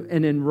 and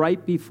then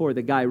right before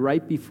the guy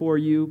right before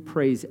you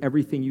prays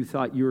everything you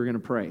thought you were going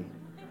to pray.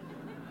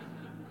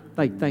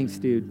 Like, thanks,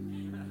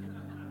 dude.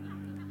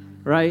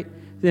 Right?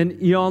 Then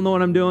you all know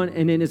what I'm doing,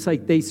 and then it's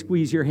like they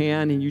squeeze your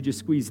hand, and you just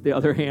squeeze the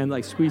other hand,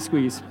 like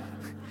squeeze.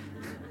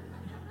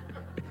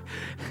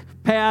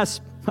 Pass.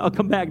 I'll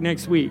come back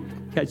next week.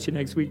 Catch you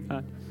next week,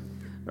 God.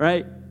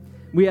 Right?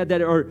 We had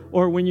that,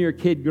 or when you're a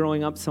kid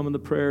growing up, some of the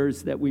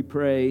prayers that we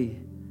pray,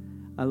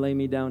 I lay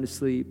me down to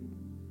sleep.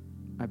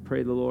 I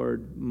pray the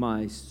Lord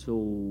my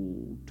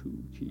soul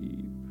to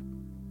keep.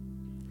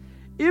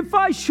 If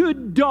I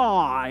should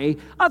die,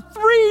 a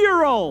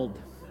 3-year-old,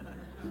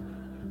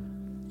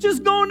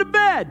 just going to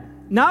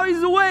bed. Now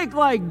he's awake,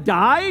 like,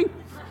 die?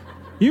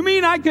 You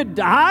mean I could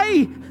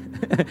die?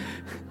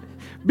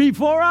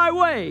 Before I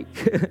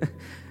wake.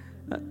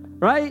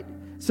 Right?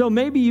 So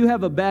maybe you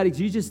have a bad,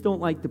 you just don't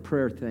like the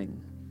prayer thing.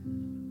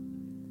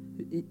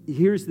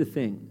 Here's the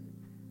thing.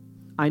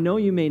 I know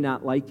you may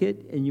not like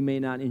it and you may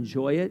not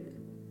enjoy it,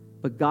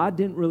 but God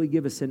didn't really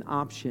give us an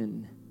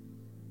option.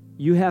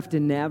 You have to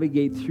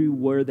navigate through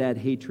where that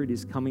hatred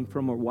is coming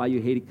from or why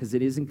you hate it, because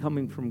it isn't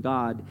coming from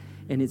God,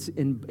 and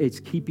it's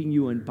keeping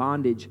you in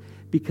bondage,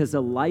 because a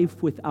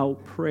life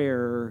without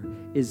prayer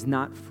is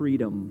not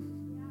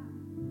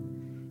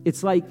freedom.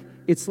 It's like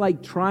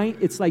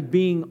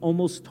being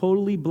almost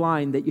totally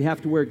blind, that you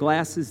have to wear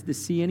glasses to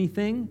see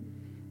anything,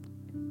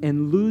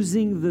 and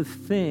losing the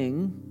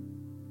thing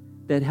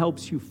that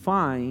helps you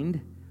find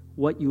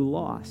what you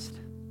lost.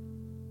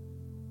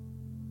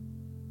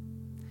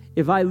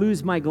 If I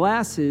lose my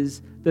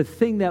glasses, the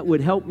thing that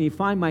would help me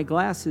find my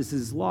glasses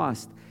is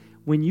lost.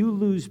 When you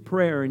lose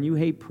prayer and you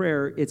hate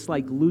prayer, it's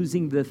like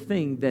losing the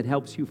thing that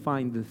helps you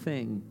find the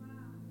thing.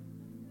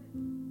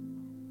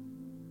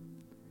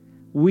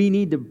 We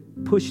need to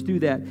push through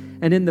that.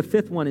 And then the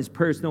 5th one is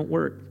prayers don't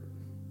work.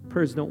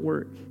 Prayers don't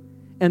work.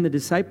 And the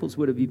disciples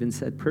would have even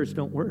said prayers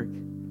don't work.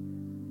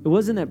 It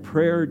wasn't that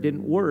prayer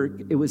didn't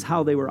work. It was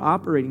how they were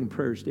operating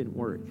prayers didn't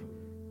work.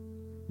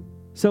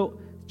 So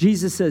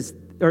Jesus says,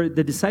 or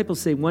the disciples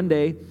say one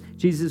day,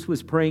 Jesus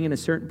was praying in a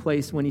certain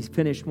place. When he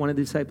finished, one of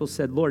the disciples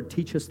said, Lord,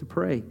 teach us to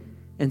pray.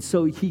 And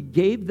so he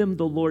gave them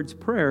the Lord's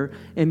Prayer,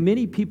 and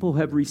many people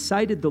have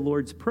recited the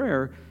Lord's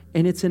Prayer,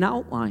 and it's an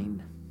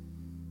outline.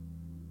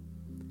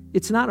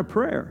 It's not a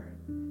prayer.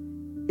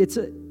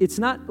 It's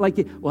not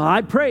like, well,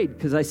 I prayed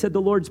because I said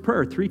the Lord's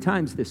Prayer 3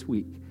 times this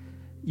week.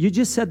 You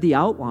just said the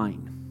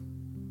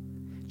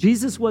outline.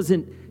 Jesus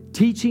wasn't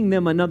teaching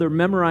them another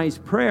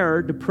memorized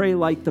prayer to pray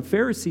like the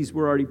Pharisees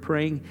were already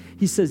praying.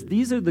 He says,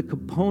 these are the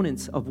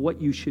components of what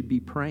you should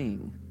be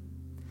praying.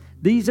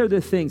 These are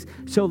the things.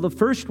 So the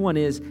first one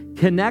is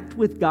connect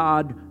with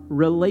God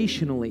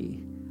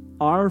relationally.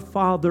 Our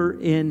Father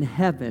in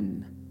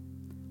heaven,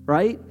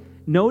 right?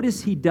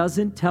 Notice he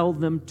doesn't tell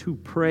them to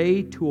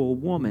pray to a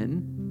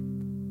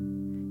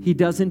woman. He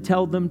doesn't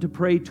tell them to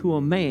pray to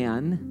a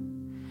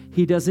man.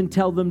 He doesn't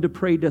tell them to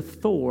pray to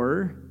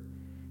Thor.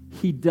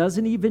 He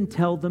doesn't even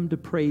tell them to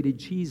pray to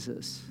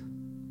Jesus.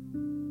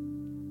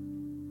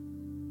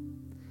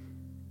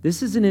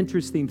 This is an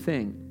interesting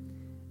thing.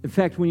 In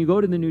fact, when you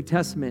go to the New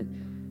Testament,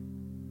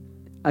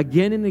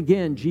 again and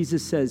again,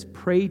 Jesus says,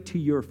 pray to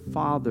your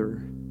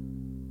Father.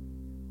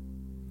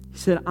 He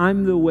said,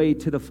 I'm the way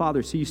to the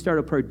Father. So you start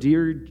a prayer,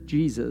 dear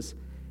Jesus.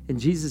 And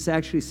Jesus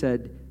actually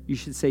said, you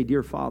should say,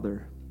 dear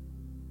Father.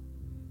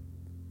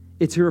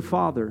 It's your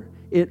Father.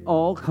 It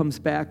all comes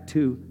back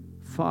to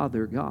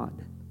Father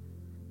God.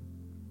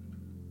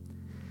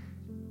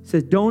 He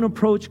says, don't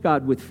approach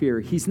God with fear.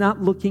 He's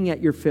not looking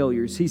at your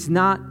failures. He's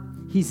not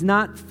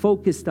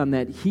focused on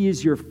that. He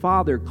is your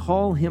Father.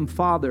 Call him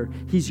Father.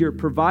 He's your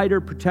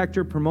provider,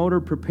 protector, promoter,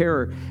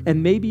 preparer.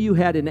 And maybe you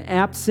had an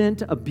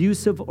absent,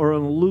 abusive, or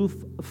an aloof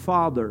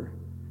father.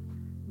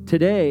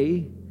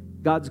 Today,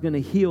 God's going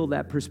to heal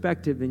that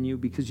perspective in you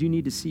because you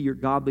need to see your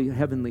godly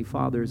heavenly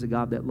Father as a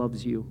God that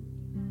loves you.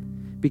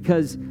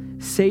 Because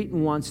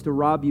Satan wants to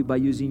rob you by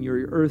using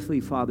your earthly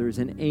father as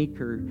an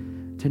anchor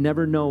to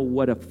never know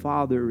what a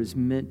father is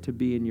meant to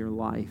be in your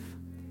life.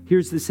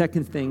 Here's the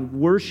second thing.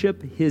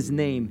 Worship his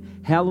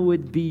name.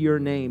 Hallowed be your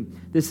name.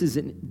 This is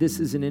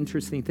an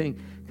interesting thing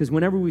because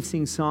whenever we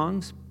sing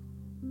songs,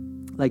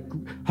 like,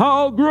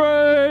 how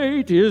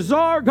great is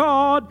our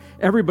God,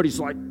 everybody's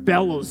like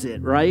bellows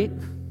it, right?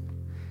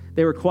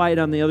 They were quiet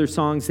on the other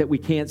songs that we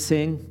can't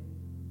sing.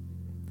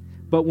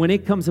 But when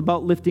it comes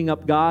about lifting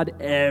up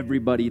God,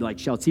 everybody like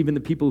shouts, even the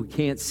people who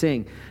can't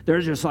sing. They're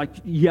just like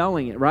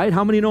yelling it, right?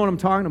 How many know what I'm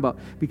talking about?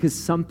 Because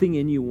something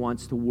in you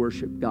wants to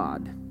worship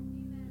God.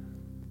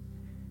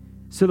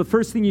 So the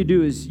first thing you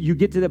do is you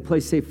get to that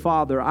place, say,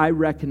 Father, I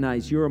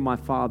recognize you're my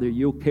Father.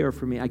 You'll care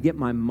for me. I get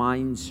my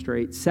mind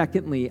straight.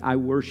 Secondly, I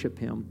worship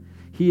him.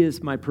 He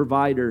is my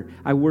provider.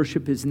 I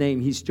worship his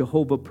name. He's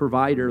Jehovah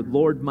provider,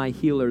 Lord my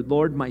healer,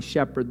 Lord my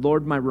shepherd,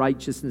 Lord my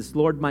righteousness,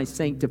 Lord my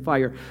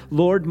sanctifier,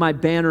 Lord my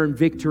banner and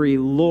victory,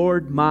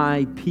 Lord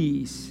my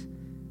peace.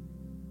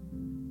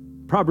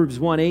 Proverbs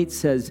 1:8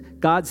 says,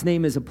 God's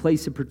name is a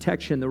place of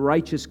protection. The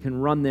righteous can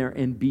run there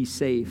and be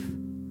safe.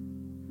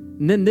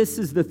 And then this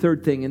is the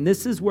third thing, and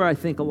this is where I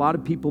think a lot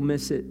of people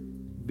miss it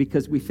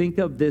because we think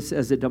of this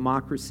as a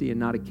democracy and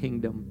not a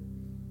kingdom.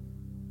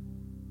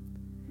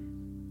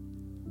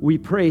 We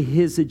pray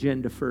his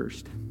agenda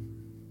first.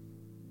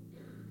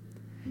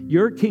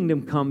 Your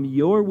kingdom come,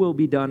 your will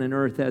be done on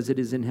earth as it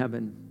is in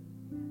heaven.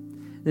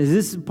 And this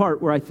is the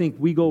part where I think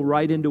we go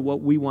right into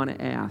what we want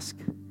to ask.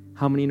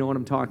 How many know what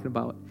I'm talking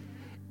about?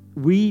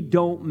 We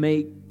don't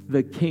make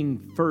the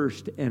king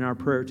first in our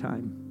prayer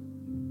time.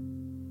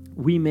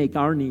 We make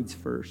our needs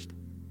first.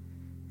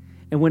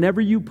 And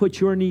whenever you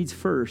put your needs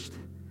first,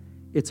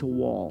 it's a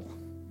wall.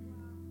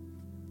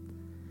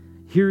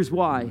 Here's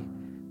why.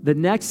 The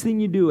next thing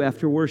you do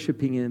after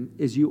worshiping him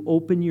is you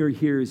open your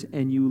ears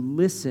and you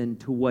listen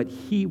to what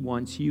he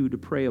wants you to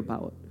pray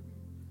about.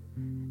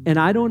 And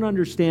I don't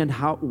understand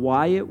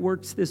why it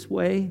works this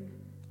way.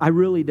 I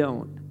really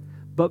don't.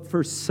 But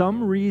for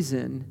some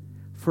reason,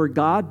 for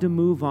God to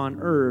move on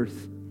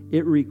earth,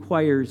 it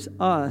requires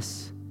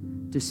us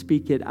to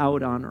speak it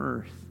out on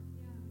earth.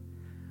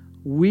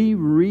 We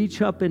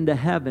reach up into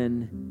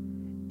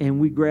heaven and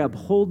we grab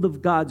hold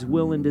of God's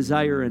will and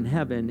desire in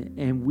heaven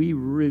and we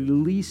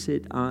release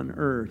it on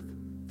earth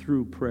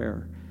through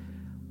prayer.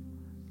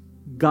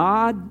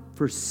 God,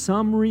 for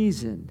some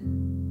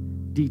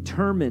reason,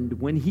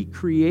 determined when he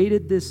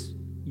created this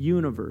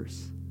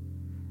universe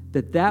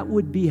that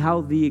would be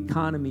how the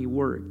economy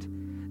worked,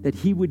 that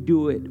he would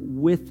do it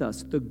with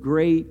us, the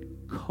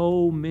great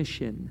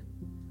co-mission.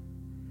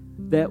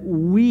 That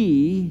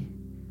we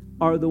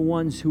are the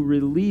ones who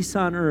release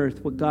on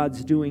earth what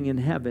God's doing in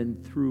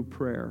heaven through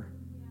prayer.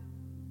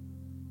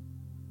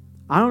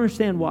 I don't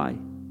understand why,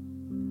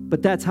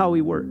 but that's how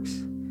he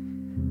works.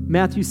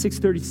 Matthew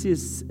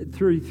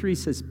 6:33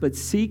 says, but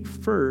seek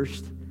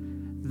first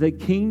the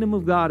kingdom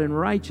of God and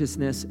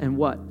righteousness, and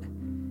what?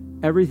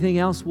 Everything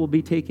else will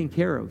be taken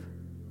care of.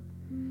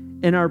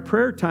 In our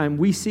prayer time,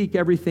 we seek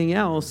everything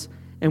else,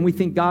 and we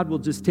think God will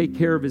just take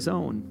care of his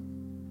own.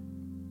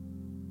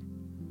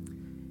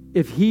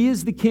 If he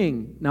is the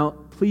king, now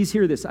please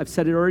hear this. I've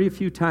said it already a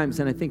few times,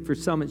 and I think for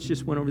some it's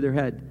just went over their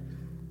head.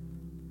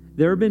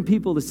 There have been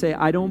people that say,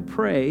 I don't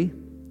pray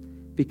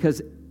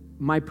because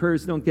my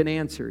prayers don't get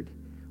answered.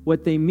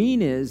 What they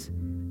mean is,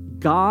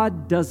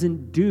 God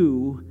doesn't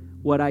do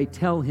what I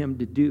tell him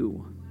to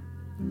do.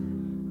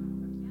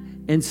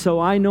 And so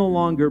I no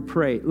longer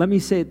pray. Let me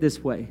say it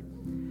this way.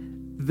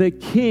 The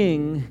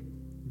king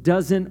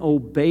doesn't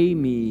obey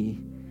me,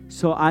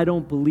 so I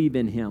don't believe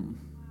in him.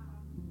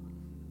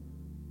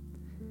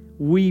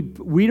 We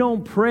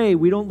don't pray.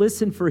 We don't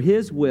listen for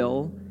his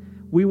will.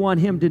 We want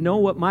him to know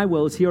what my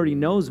will is. He already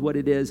knows what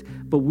it is,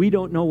 but we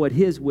don't know what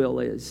his will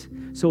is.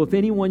 So if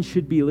anyone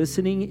should be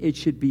listening, it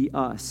should be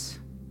us.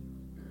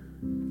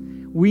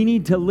 We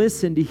need to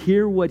listen to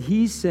hear what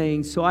he's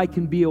saying so I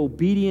can be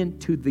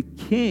obedient to the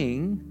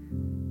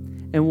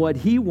king and what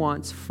he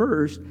wants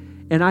first.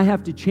 And I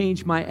have to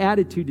change my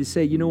attitude to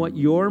say, you know what,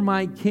 you're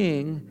my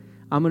king.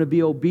 I'm going to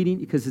be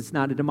obedient because it's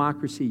not a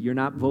democracy. You're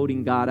not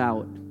voting God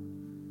out.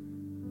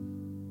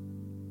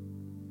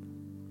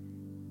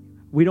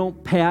 We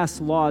don't pass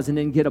laws and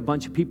then get a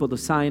bunch of people to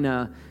sign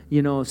a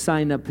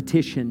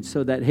petition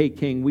so that, hey,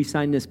 king, we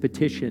signed this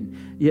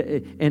petition. Yeah,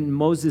 in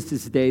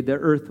Moses' day, the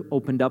earth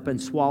opened up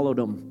and swallowed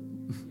them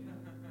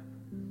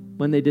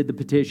when they did the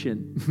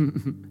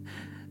petition.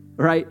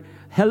 Right?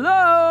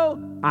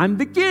 Hello, I'm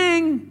the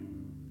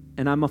king,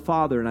 and I'm a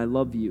father, and I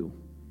love you.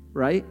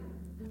 Right?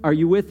 Are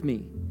you with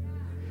me?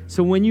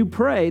 So when you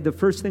pray, the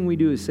first thing we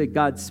do is say,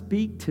 God,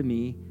 speak to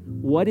me.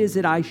 What is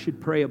it I should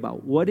pray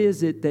about? What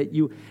is it that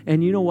you...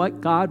 And you know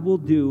what? God will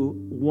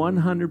do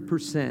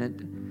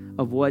 100%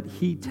 of what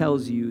he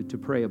tells you to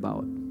pray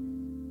about.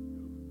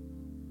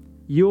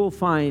 You'll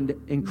find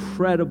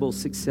incredible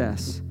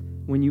success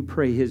when you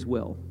pray his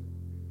will.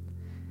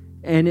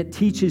 And it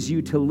teaches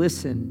you to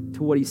listen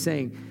to what he's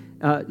saying.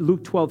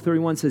 Luke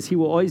 12:31 says, he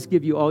will always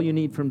give you all you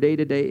need from day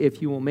to day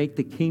if you will make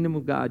the kingdom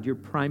of God your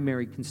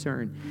primary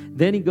concern.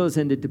 Then he goes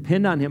in to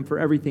depend on him for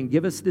everything.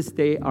 Give us this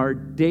day our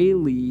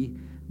daily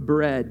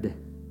bread,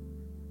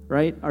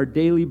 right? Our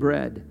daily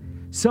bread.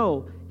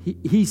 So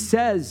he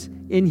says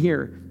in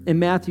here, in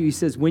Matthew, he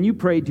says, when you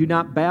pray, do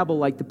not babble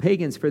like the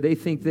pagans, for they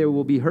think they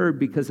will be heard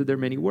because of their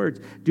many words.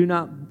 Do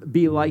not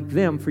be like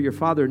them, for your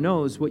Father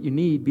knows what you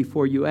need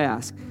before you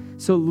ask.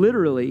 So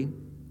literally,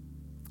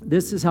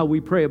 this is how we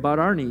pray about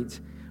our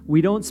needs. We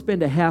don't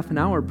spend a half an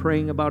hour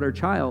praying about our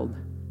child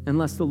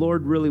unless the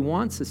Lord really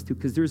wants us to,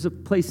 because there's a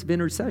place of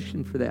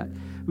intercession for that.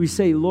 We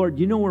say, Lord,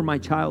 you know where my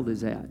child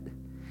is at.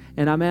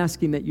 And I'm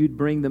asking that you'd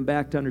bring them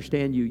back to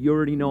understand you. You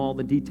already know all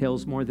the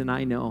details more than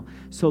I know.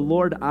 So,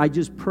 Lord, I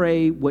just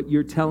pray what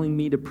you're telling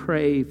me to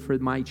pray for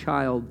my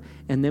child.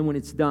 And then when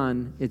it's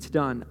done, it's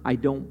done. I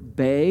don't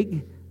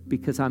beg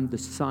because I'm the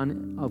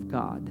Son of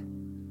God.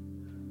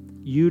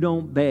 You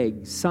don't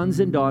beg.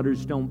 Sons and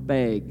daughters don't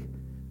beg.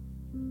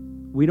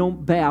 We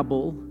don't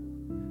babble.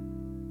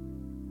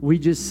 We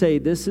just say,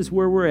 this is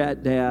where we're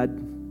at,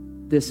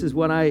 Dad. This is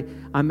what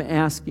I'm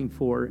asking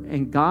for.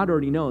 And God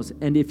already knows.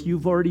 And if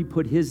you've already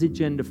put his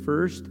agenda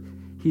first,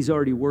 he's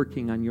already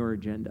working on your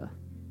agenda.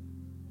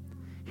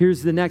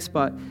 Here's the next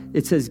spot.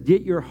 It says,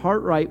 get your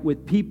heart right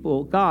with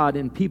people, God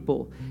and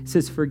people. It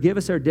says, forgive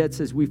us our debts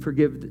as we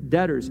forgive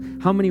debtors.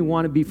 How many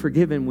want to be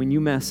forgiven when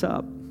you mess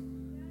up?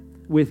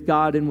 With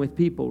God and with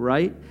people,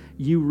 right?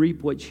 You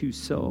reap what you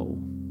sow.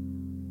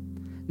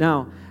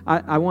 Now,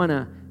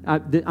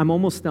 I'm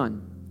almost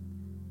done.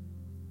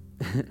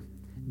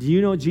 Do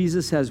you know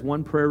Jesus has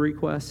one prayer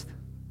request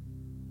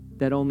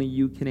that only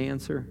you can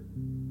answer?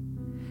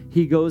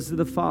 He goes to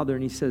the Father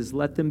and he says,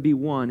 let them be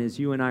one as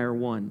you and I are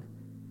one.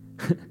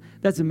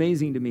 That's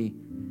amazing to me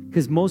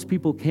because most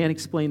people can't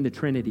explain the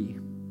Trinity.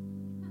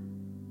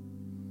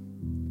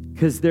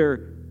 Because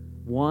they're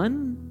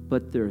one,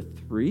 but they're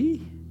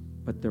three.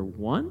 But they're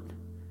one?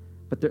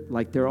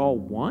 But they're all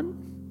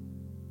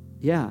one?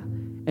 Yeah.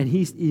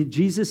 And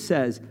Jesus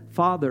says,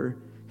 Father,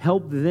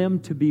 help them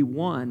to be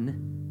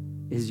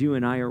one as you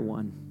and I are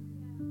one.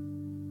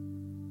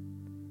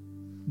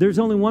 There's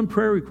only one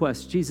prayer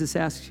request Jesus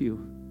asks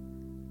you.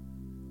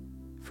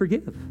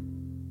 Forgive.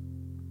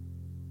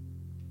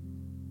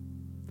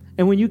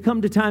 And when you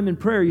come to time in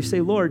prayer, you say,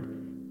 Lord,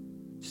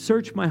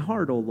 search my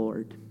heart, O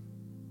Lord.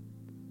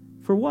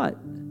 For what?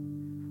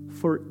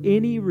 For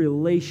any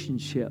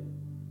relationship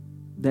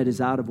that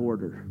is out of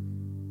order.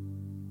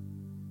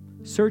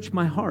 Search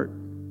my heart.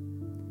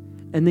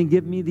 And then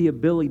give me the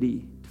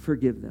ability to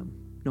forgive them,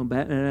 no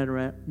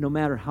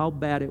matter how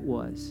bad it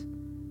was.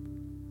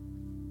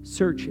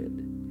 Search it.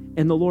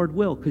 And the Lord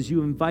will, because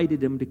you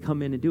invited him to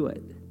come in and do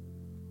it.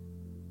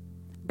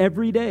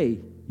 Every day,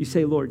 you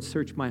say, Lord,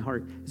 search my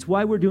heart. It's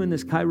why we're doing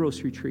this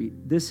Kairos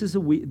retreat. This is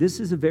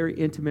a very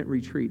intimate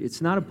retreat.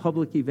 It's not a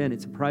public event.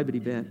 It's a private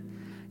event.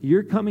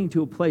 You're coming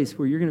to a place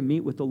where you're going to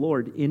meet with the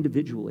Lord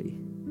individually.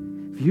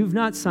 If you've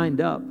not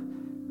signed up,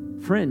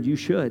 friend, you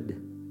should.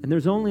 And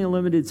there's only a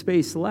limited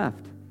space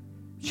left.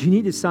 But you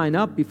need to sign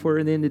up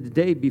before the end of the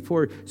day,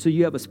 so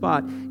you have a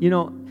spot. You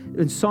know,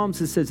 in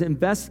Psalms it says,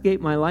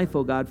 investigate my life,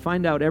 O God.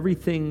 Find out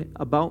everything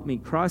about me.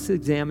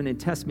 Cross-examine and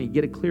test me.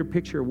 Get a clear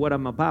picture of what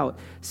I'm about.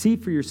 See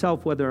for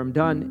yourself whether I'm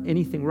done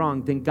anything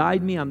wrong. Then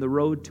guide me on the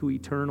road to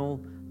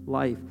eternal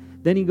life.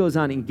 Then he goes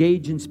on,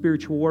 engage in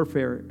spiritual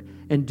warfare,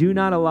 and do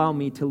not allow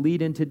me to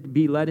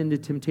be led into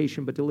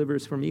temptation, but deliver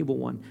us from evil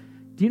one.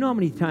 Do you know how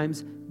many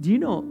times,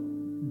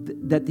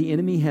 that the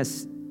enemy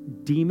has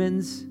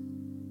demons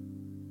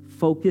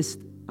focused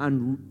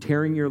on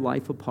tearing your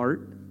life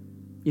apart?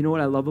 You know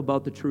what I love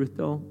about the truth,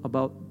 though,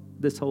 about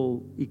this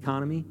whole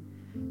economy?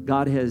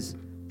 God has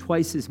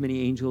twice as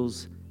many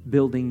angels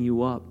building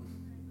you up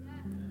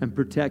and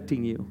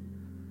protecting you,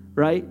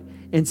 right?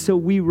 And so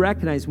we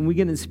recognize when we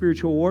get in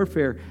spiritual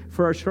warfare,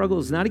 for our struggle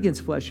is not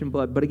against flesh and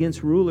blood, but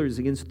against rulers,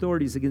 against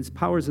authorities, against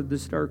powers of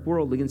this dark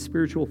world, against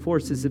spiritual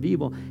forces of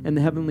evil and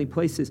the heavenly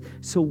places.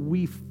 So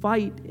we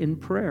fight in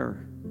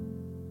prayer.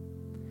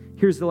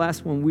 Here's the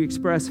last one. We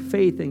express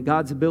faith in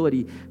God's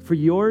ability. For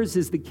yours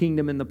is the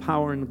kingdom and the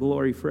power and the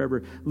glory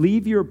forever.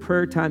 Leave your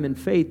prayer time in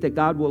faith that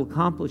God will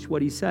accomplish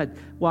what he said.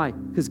 Why?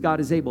 Because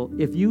God is able.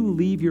 If you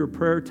leave your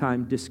prayer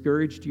time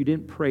discouraged, you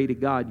didn't pray to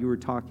God, you were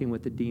talking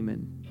with a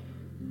demon.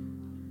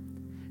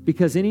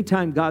 Because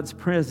anytime God's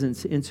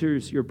presence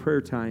enters your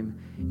prayer time,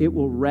 it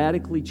will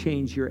radically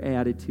change your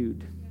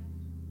attitude.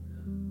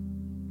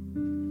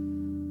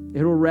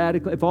 It'll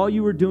radically, if all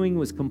you were doing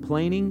was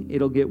complaining,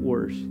 it'll get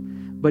worse.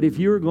 But if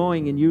you're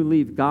going and you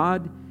leave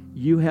God,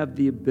 you have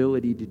the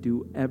ability to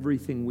do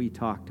everything we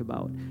talked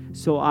about.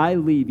 So I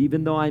leave,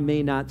 even though I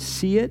may not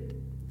see it,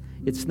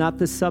 it's not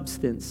the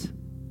substance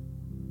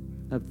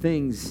of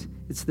things,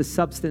 it's the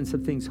substance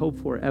of things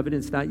hoped for,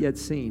 evidence not yet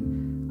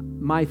seen.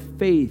 My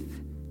faith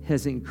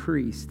has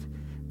increased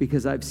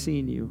because I've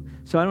seen you.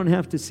 So I don't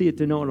have to see it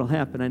to know it'll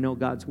happen. I know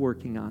God's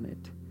working on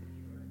it.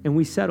 And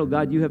we settle,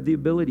 God, you have the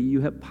ability, you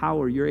have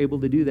power, you're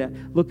able to do that.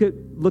 Look at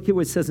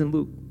what it says in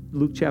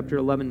Luke chapter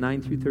 11,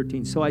 9 through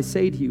 13. So I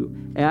say to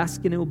you,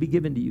 ask and it will be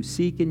given to you.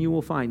 Seek and you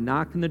will find.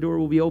 Knock and the door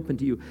will be open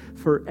to you.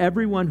 For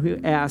everyone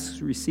who asks,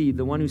 receive.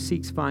 The one who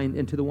seeks, find.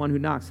 And to the one who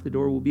knocks, the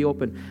door will be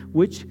open.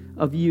 Which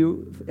of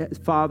you,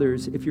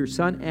 fathers, if your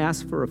son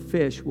asks for a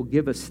fish, will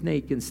give a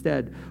snake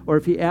instead? Or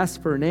if he asks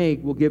for an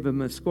egg, will give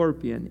him a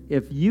scorpion?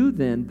 If you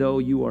then, though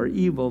you are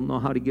evil, know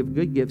how to give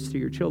good gifts to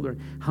your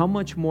children, how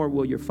much more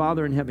will your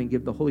Father in heaven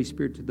give the Holy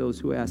Spirit to those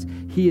who ask?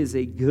 He is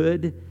a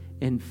good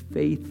and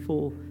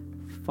faithful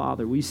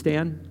Father. Will you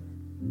stand?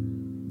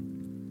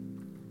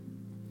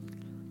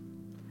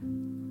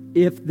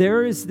 If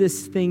there is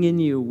this thing in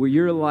you where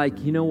you're like,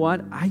 you know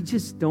what, I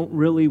just don't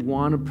really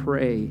want to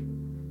pray,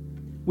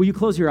 will you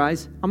close your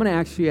eyes? I'm going to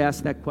actually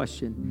ask that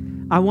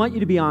question. I want you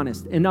to be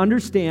honest and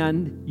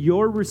understand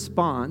your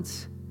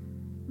response.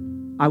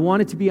 I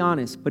want it to be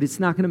honest, but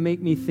it's not going to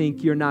make me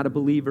think you're not a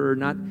believer or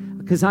not,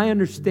 because I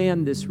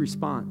understand this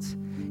response.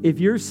 If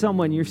you're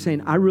someone, you're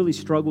saying, I really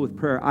struggle with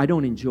prayer, I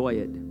don't enjoy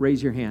it,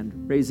 raise your hand,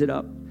 raise it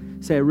up.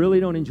 Say, I really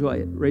don't enjoy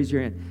it, raise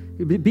your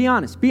hand. Be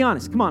honest,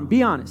 come on,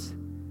 be honest.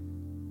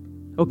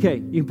 Okay,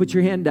 you can put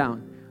your hand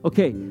down.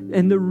 Okay,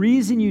 and the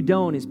reason you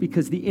don't is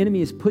because the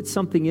enemy has put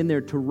something in there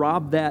to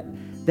rob that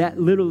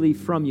literally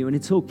from you, and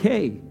it's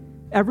okay.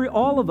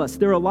 All of us,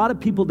 there are a lot of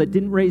people that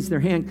didn't raise their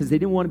hand because they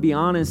didn't want to be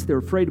honest. They're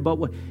afraid about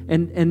what,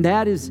 and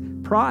that is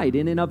pride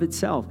in and of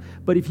itself.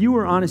 But if you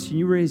were honest and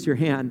you raised your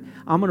hand,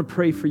 I'm going to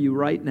pray for you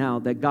right now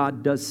that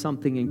God does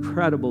something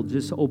incredible.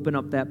 Just open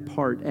up that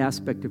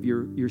aspect of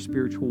your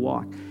spiritual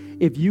walk.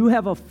 If you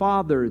have a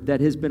father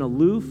that has been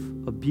aloof,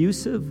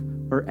 abusive,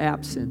 or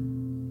absent,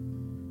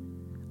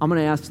 I'm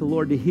going to ask the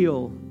Lord to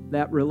heal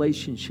that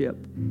relationship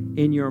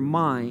in your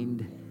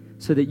mind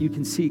so that you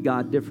can see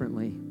God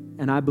differently.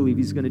 And I believe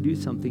he's going to do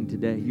something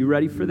today. You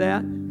ready for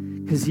that?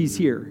 Because he's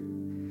here.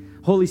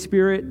 Holy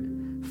Spirit,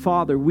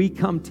 Father, we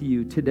come to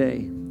you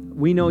today.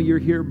 We know you're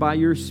here by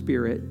your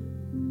Spirit.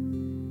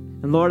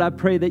 And Lord, I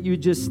pray that you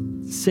just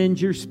send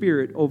your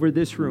Spirit over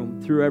this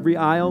room, through every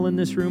aisle in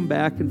this room,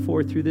 back and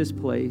forth through this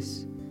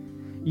place.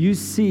 You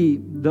see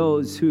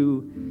those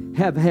who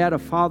have had a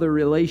father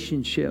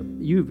relationship.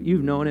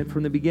 You've known it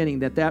from the beginning,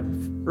 that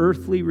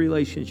earthly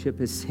relationship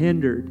has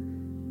hindered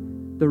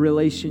the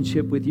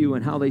relationship with you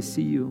and how they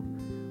see you.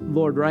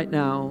 Lord, right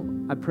now,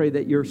 I pray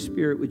that your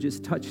Spirit would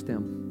just touch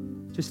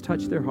them. Just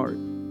touch their heart.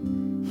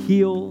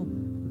 Heal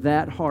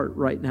that heart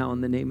right now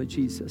in the name of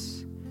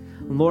Jesus.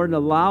 And Lord,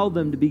 allow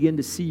them to begin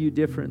to see you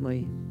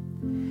differently.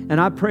 And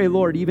I pray,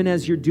 Lord, even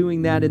as you're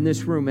doing that in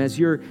this room, as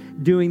you're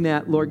doing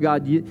that, Lord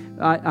God,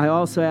 I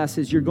also ask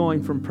as you're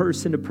going from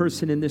person to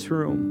person in this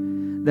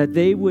room, that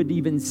they would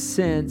even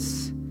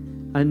sense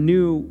a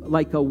new,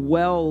 like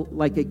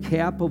a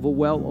cap of a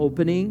well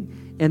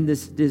opening, and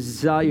this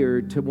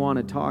desire to want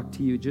to talk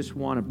to you, just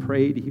want to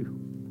pray to you.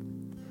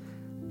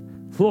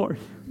 Lord,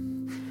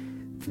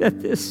 that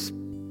this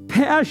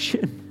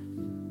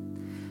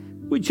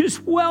passion would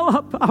just well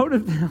up out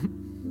of them.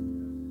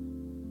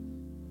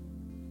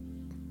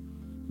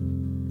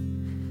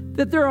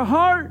 That their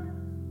heart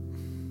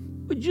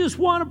would just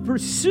want to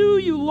pursue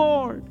you,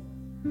 Lord.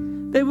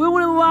 They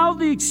wouldn't allow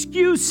the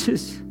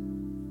excuses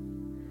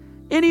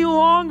any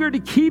longer to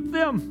keep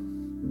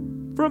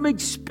them from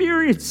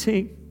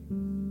experiencing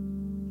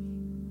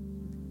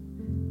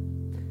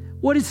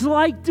what it's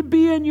like to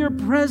be in your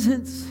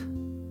presence.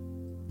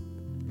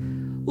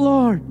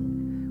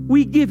 Lord,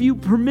 we give you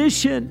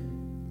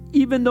permission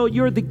even though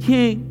you're the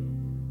King,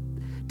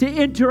 to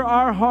enter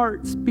our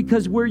hearts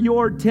because we're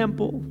your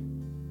temple,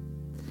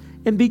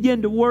 and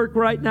begin to work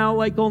right now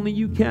like only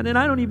you can. And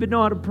I don't even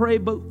know how to pray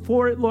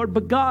for it, Lord,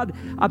 but God,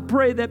 I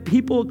pray that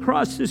people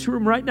across this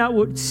room right now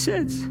would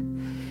sense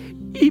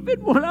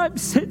even what I'm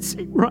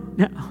sensing right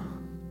now.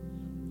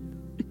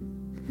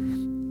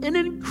 An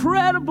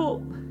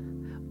incredible,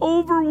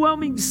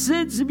 overwhelming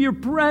sense of your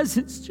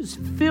presence just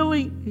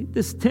filling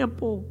this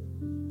temple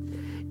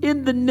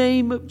in the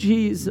name of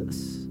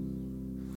Jesus.